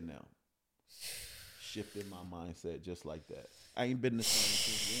better than them. Shifted my mindset just like that. I ain't been the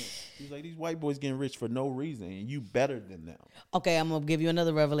same since then. He's like, these white boys getting rich for no reason, and you better than them. Okay, I'm gonna give you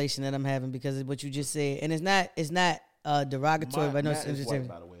another revelation that I'm having because of what you just said, and it's not derogatory, but no, Matt is white,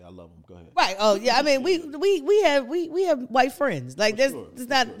 by the way. I love him. Go ahead. Right. Oh yeah. I mean, we have white friends. Like that's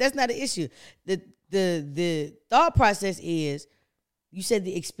not an issue. The thought process is, you said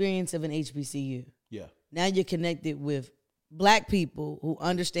the experience of an HBCU. Yeah. Now you're connected with black people who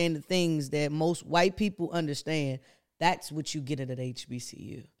understand the things that most white people understand, That's what you get at an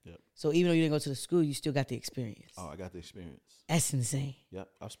HBCU. Yep. So even though you didn't go to the school, you still got the experience. Oh, I got the experience. That's insane. Yep.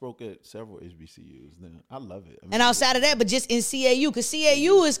 I spoke at several HBCUs. Then I love it. I mean, And outside of that, but just in CAU, because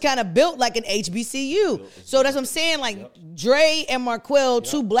CAU is kind of built like an HBCU. So that's what I'm saying. Like Dre and Marquell,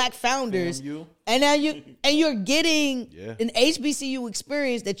 two black founders, FAMU. and now you're getting Yeah. an HBCU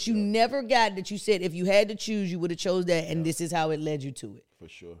experience that you never got. That you said if you had to choose, you would have chose that, and this is how it led you to it. For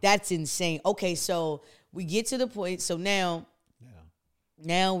sure. That's insane. Okay, so we get to the point. So now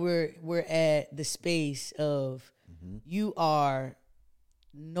we're at the space of you are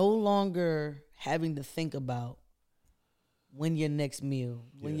no longer having to think about when your next meal,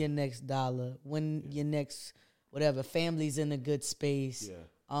 when your next dollar, when your next whatever, family's in a good space. Yeah.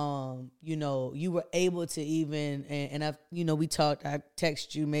 You know, you were able to even and I've we talked, I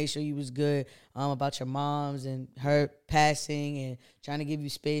texted you, made sure you was good about your mom's and her passing and trying to give you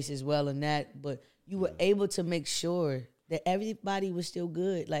space as well and that, but you were able to make sure that everybody was still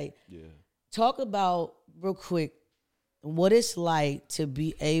good. Like talk about real quick what it's like to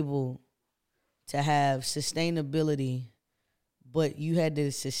be able to have sustainability, but you had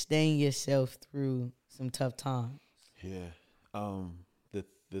to sustain yourself through some tough times. Yeah.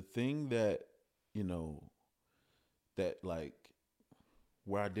 The thing that, that like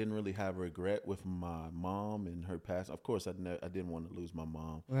where I didn't really have regret with my mom and her past. Of course, I didn't want to lose my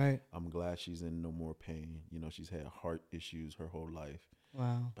mom. Right. I'm glad she's in no more pain. She's had heart issues her whole life.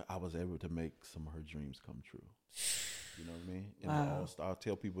 Wow. But I was able to make some of her dreams come true. You know what I mean? And Wow. I'll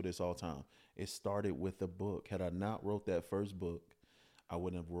tell people this all the time. It started with a book. Had I not wrote that first book, I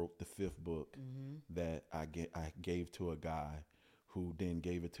wouldn't have wrote the fifth book that I gave to a guy who then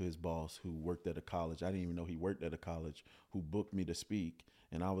gave it to his boss who worked at a college. I didn't even know he worked at a college, who booked me to speak.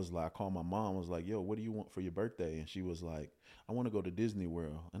 And I was like, I called my mom. I was like, yo, what do you want for your birthday? And she was like, I want to go to Disney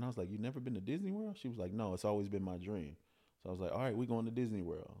World. And I was like, you never been to Disney World? She was like, no, it's always been my dream. So I was like, all right, we're going to Disney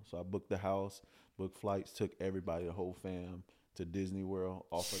World. So I booked the house, booked flights, took everybody, the whole fam, to Disney World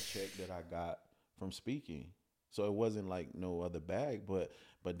off a check that I got from speaking. So it wasn't like no other bag, but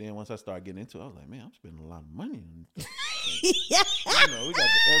then once I started getting into it, I was like, man, I'm spending a lot of money. We got the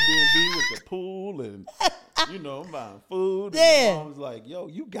Airbnb with the pool and, I'm buying food. Yeah. And my mom's like, yo,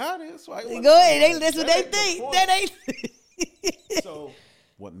 you got it. So Go ahead. That's what they think. That ain't. So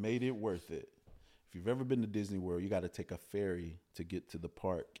what made it worth it? If you've ever been to Disney World, you got to take a ferry to get to the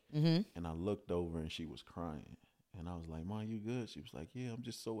park. And I looked over and she was crying. And I was like, Mom, you good? She was like, yeah, I'm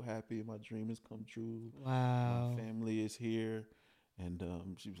just so happy. My dream has come true. Wow. My family is here. And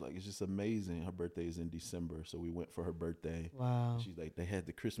she was like, it's just amazing. Her birthday is in December. So we went for her birthday. Wow. She's like, they had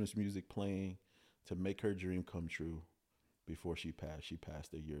the Christmas music playing to make her dream come true before she passed. She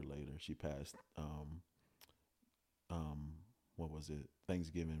passed a year later. She passed, what was it?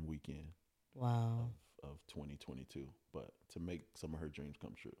 Thanksgiving weekend. Wow. Of 2022. But to make some of her dreams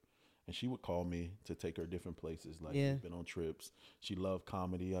come true. And she would call me to take her different places. Like we've been on trips. She loved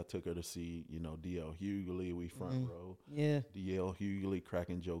comedy. I took her to see, D.L. Hughley. We front row. Yeah. D.L. Hughley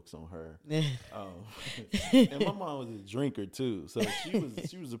cracking jokes on her. Yeah. And my mom was a drinker too. So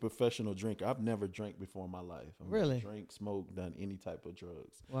she was a professional drinker. I've never drank before in my life. Really? Drank, smoked, done any type of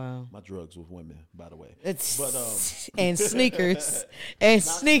drugs. Wow. My drugs with women, by the way. And sneakers. And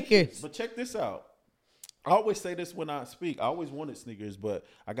sneakers. But check this out. I always say this when I speak. I always wanted sneakers, but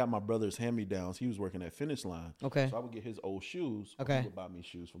I got my brother's hand-me-downs. He was working at Finish Line. Okay. So I would get his old shoes. Okay. He would buy me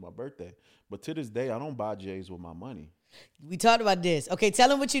shoes for my birthday. But to this day, I don't buy J's with my money. We talked about this. Okay, tell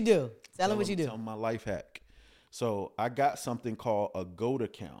them what you do. Tell them what you do. Tell them my life hack. So I got something called a GOAT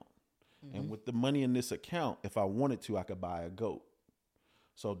account. And with the money in this account, if I wanted to, I could buy a GOAT.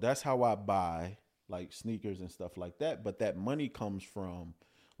 So that's how I buy like sneakers and stuff like that. But that money comes from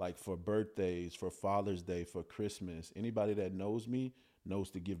like for birthdays, for Father's Day, for Christmas. Anybody that knows me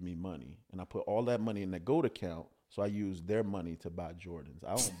knows to give me money. And I put all that money in the GOAT account. So I use their money to buy Jordans.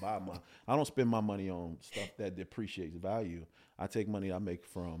 I don't spend my money on stuff that depreciates value. I take money I make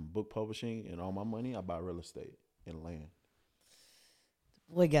from book publishing and all my money I buy real estate and land.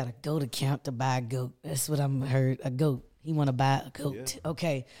 We got a GOAT account to buy a goat. That's what I'm heard. A goat. He want to buy a goat. Yeah.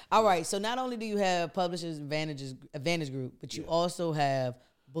 Okay. All right. So not only do you have Publishers Advantage Group, but you also have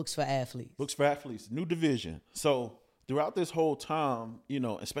Books for Athletes. Books for Athletes, new division. So throughout this whole time,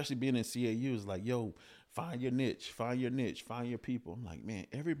 especially being in CAU, it's like, yo, find your niche, find your people. I'm like, man,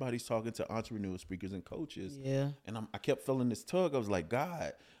 everybody's talking to entrepreneurs, speakers, and coaches. Yeah. And I kept feeling this tug. I was like,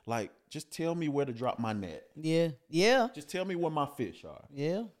 God, like, just tell me where to drop my net. Yeah. Yeah. Just tell me where my fish are.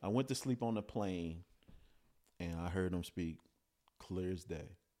 Yeah. I went to sleep on the plane, and I heard them speak clear as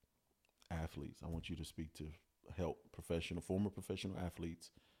day. Athletes, I want you to speak to help former professional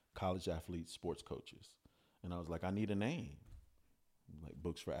athletes, college athletes, sports coaches. And I was like, I need a name, like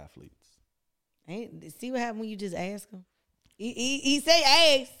Books for Athletes. See what happened when you just ask him? He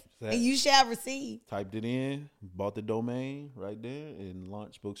say ask, and you shall receive. Typed it in, bought the domain right there, and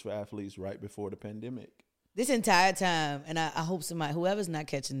launched Books for Athletes right before the pandemic. This entire time, and I hope somebody, whoever's not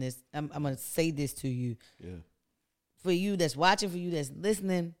catching this, I'm going to say this to you. Yeah. For you that's watching, for you that's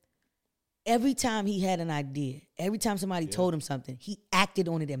listening, every time he had an idea, every time somebody told him something, he acted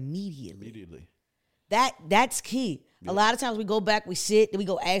on it immediately. That's key. Yeah. A lot of times we go back, we sit, then we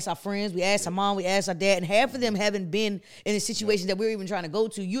go ask our friends, we ask our mom, we ask our dad, and half of them haven't been in the situation that we're even trying to go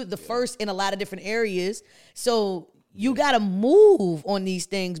to. You're the first in a lot of different areas. So you got to move on these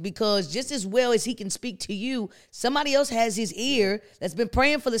things, because just as well as he can speak to you, somebody else has his ear that's been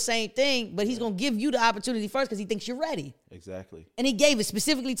praying for the same thing, but he's going to give you the opportunity first because he thinks you're ready. Exactly. And he gave it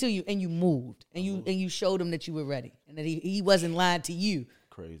specifically to you, and you moved, and you showed him that you were ready and that he wasn't lying to you.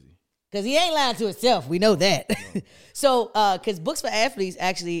 Crazy. Because he ain't lying to himself. We know that. No. So, because Books for Athletes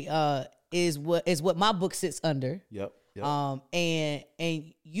actually is what my book sits under. Yep.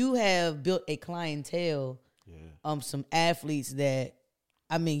 And you have built a clientele. Some athletes that,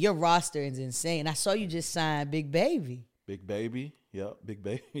 I mean, your roster is insane. I saw you just sign Big Baby. Big Baby, yep, Big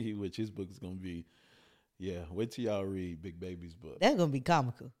Baby, which his book is gonna be. Yeah, wait till y'all read Big Baby's book. That's gonna be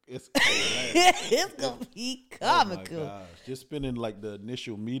comical. It's gonna be comical. Oh my gosh. Just spending like the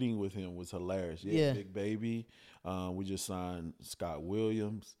initial meeting with him was hilarious. Yeah. Big Baby. We just signed Scott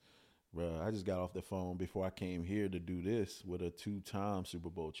Williams. Bro, I just got off the phone before I came here to do this with a 2-time Super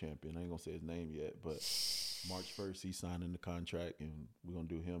Bowl champion. I ain't gonna say his name yet, but March 1st he's signing the contract, and we're gonna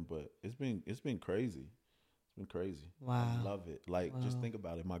do him. But it's been crazy. It's been crazy. Wow. I love it. Like, just think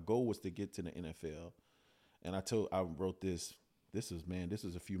about it. My goal was to get to the NFL, and I wrote this. This is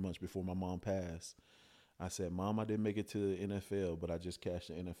a few months before my mom passed. I said, Mom, I didn't make it to the NFL, but I just cashed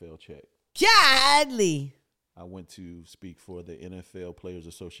the NFL check. Godly. I went to speak for the NFL Players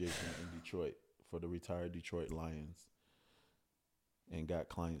Association in Detroit for the retired Detroit Lions, and got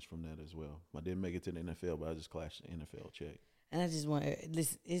clients from that as well. I didn't make it to the NFL, but I just cashed the NFL check. And I just want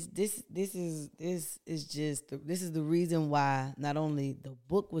this is the reason why not only the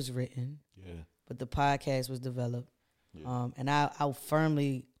book was written, but the podcast was developed. Yeah. And I will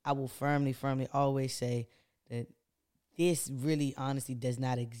firmly always say that this really honestly does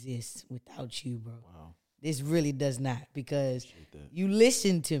not exist without you, bro. Wow. This really does not, because you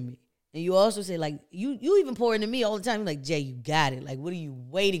listen to me. And you also say, like, you even pour into me all the time. You're like, Jay, you got it. Like, what are you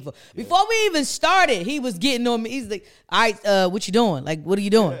waiting for? Yeah. Before we even started, he was getting on me. He's like, all right, what you doing? Like, what are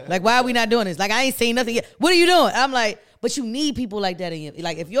you doing? Like, why are we not doing this? Like, I ain't saying nothing yet. What are you doing? I'm like, but you need people like that in your,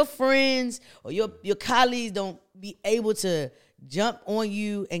 like, if your friends or your colleagues don't be able to jump on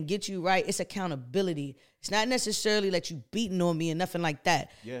you and get you right, it's accountability. It's not necessarily that you beating on me and nothing like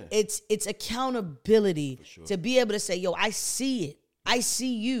that. Yeah. It's accountability to be able to say, yo, I see it. I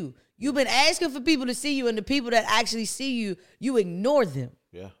see you. You've been asking for people to see you, and the people that actually see you, you ignore them.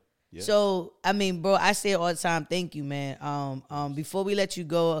 Yeah. So, I mean, bro, I say it all the time. Thank you, man. Before we let you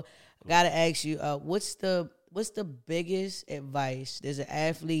go, I gotta ask you, what's the biggest advice? There's an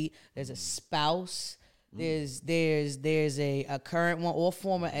athlete, there's a spouse, there's a current one or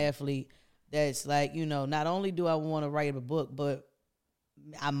former athlete that's like, you know, not only do I want to write a book, but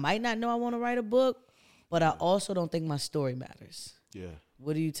I might not know I want to write a book, but I also don't think my story matters. Yeah.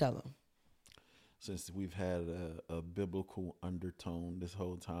 What do you tell them? Since we've had a biblical undertone this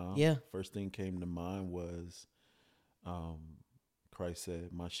whole time, first thing came to mind was Christ said,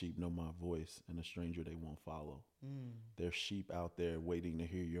 my sheep know my voice, and a stranger they won't follow. There's sheep out there waiting to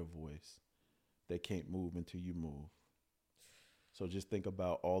hear your voice. They can't move until you move. So just think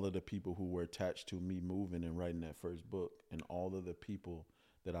about all of the people who were attached to me moving and writing that first book, and all of the people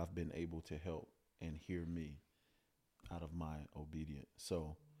that I've been able to help and hear me out of my obedience.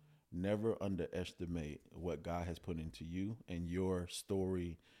 So never underestimate what God has put into you and your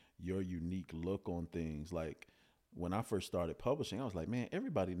story, your unique look on things. Like, when I first started publishing, I was like, man,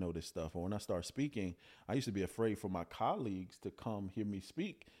 everybody know this stuff. Or when I started speaking, I used to be afraid for my colleagues to come hear me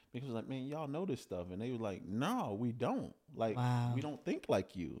speak, because like, man, y'all know this stuff. And they were like, no, we don't. Like, we don't think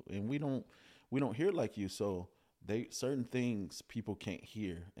like you, and we don't hear like you. So certain things people can't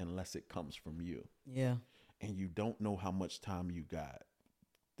hear unless it comes from you. Yeah. And you don't know how much time you got.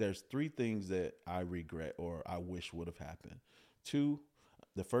 There's 3 things that I regret or I wish would have happened.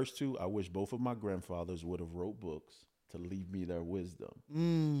 The first 2, I wish both of my grandfathers would have wrote books to leave me their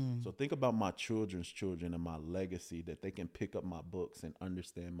wisdom. So think about my children's children and my legacy, that they can pick up my books and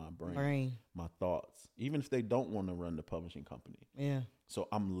understand my brain, my thoughts, even if they don't want to run the publishing company. Yeah. So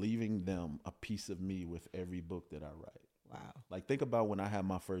I'm leaving them a piece of me with every book that I write. Wow. Like, think about when I had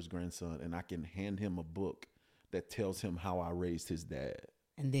my first grandson and I can hand him a book that tells him how I raised his dad.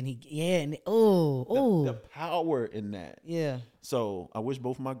 And then The power in that. Yeah. So I wish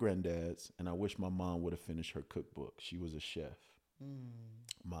both my granddads, and I wish my mom would have finished her cookbook. She was a chef.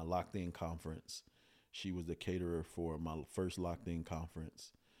 My locked in conference, she was the caterer for my first locked in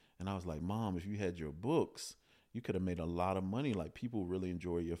conference. And I was like, Mom, if you had your books, you could have made a lot of money. Like, people really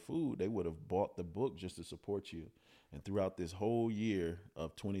enjoy your food. They would have bought the book just to support you. And throughout this whole year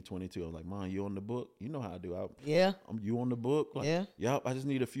of 2022, I was like, Mom, you on the book? You know how I do. You on the book? Like, yeah. Yep, I just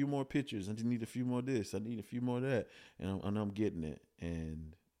need a few more pictures. I just need a few more this. I need a few more of that. And I'm getting it.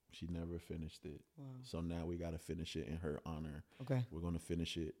 And she never finished it. Wow. So now we got to finish it in her honor. Okay. We're going to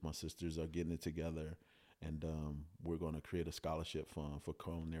finish it. My sisters are getting it together. And we're going to create a scholarship fund for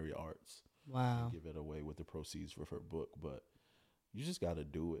culinary arts. Wow. And give it away with the proceeds for her book. But you just got to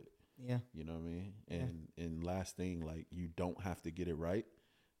do it. Yeah. You know what I mean? And last thing, like, you don't have to get it right.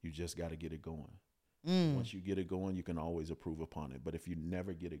 You just got to get it going. Once you get it going, you can always improve upon it. But if you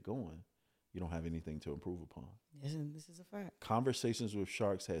never get it going, you don't have anything to improve upon. This is a fact. Conversations with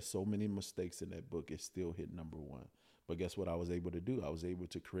Sharks had so many mistakes in that book. It still hit number 1. But guess what I was able to do? I was able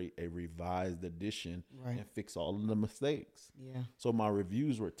to create a revised edition and fix all of the mistakes. Yeah. So my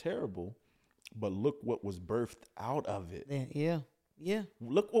reviews were terrible, but look what was birthed out of it. Yeah. Yeah.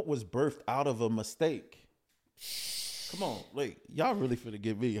 Look what was birthed out of a mistake. Come on, like, y'all really finna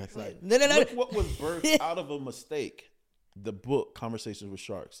give me excited. No. Look what was birthed out of a mistake. The book, Conversations with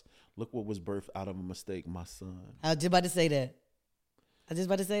Sharks. Look what was birthed out of a mistake. My son. I was just about to say that.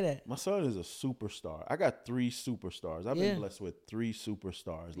 My son is a superstar. I got 3 superstars. I've been blessed with 3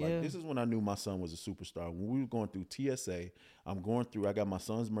 superstars. Like, this is when I knew my son was a superstar. When we were going through TSA, I got my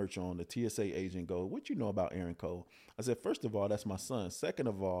son's merch on. The TSA agent goes, "What you know about Aaron Cole?" I said, "First of all, that's my son. Second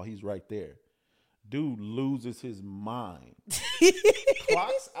of all, he's right there." Dude loses his mind.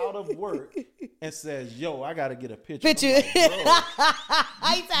 Clocks out of work and says, "Yo, I got to get a picture." Like, He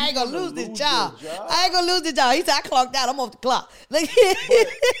said, "I ain't going to lose this job. I ain't going to lose this job." He said, "I clocked out. I'm off the clock." Like,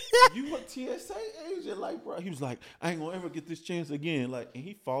 you a TSA agent, like, bro. He was like, "I ain't going to ever get this chance again." Like, and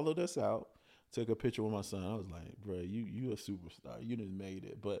he followed us out, took a picture with my son. I was like, "Bro, you a superstar. You done made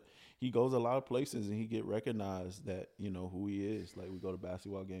it." But he goes a lot of places and he get recognized that, you know, who he is. Like, we go to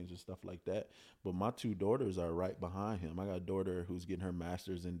basketball games and stuff like that. But my 2 daughters are right behind him. I got a daughter who's getting her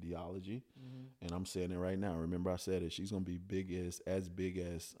master's in theology. And I'm saying it right now. Remember I said it. She's going to be as big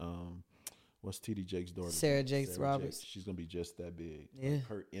as what's TD Jake's daughter? Sarah Jakes Roberts. She's going to be just that big. Yeah. Like,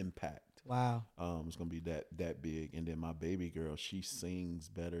 her impact. Wow. It's going to be that big. And then my baby girl, she sings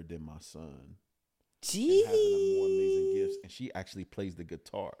better than my son. Gee. And having more amazing gifts. And she actually plays the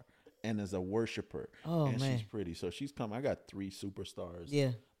guitar and is a worshiper. Oh, and man. She's pretty. So she's come. I got 3 superstars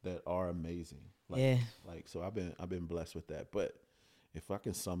that are amazing. Like, so I've been blessed with that. But if I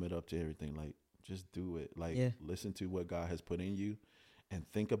can sum it up to everything, like, just do it. Like, listen to what God has put in you and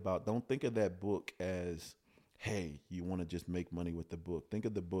don't think of that book as, hey, you want to just make money with the book. Think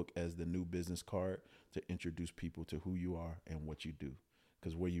of the book as the new business card to introduce people to who you are and what you do.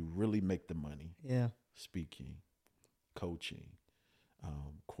 Because where you really make the money, speaking, coaching,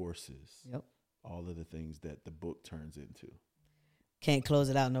 courses, all of the things that the book turns into. Can't close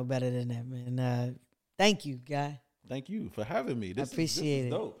it out no better than that, man. Thank you, Guy. Thank you for having me. I appreciate this is it.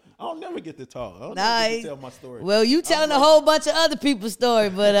 Dope. I don't never get to talk. I don't never get to tell my story. Well, you telling a whole bunch of other people's story,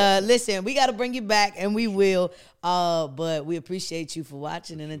 but listen, we got to bring you back, and we will. But we appreciate you for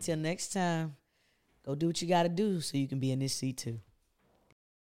watching, and until next time, go do what you got to do so you can be in this seat too.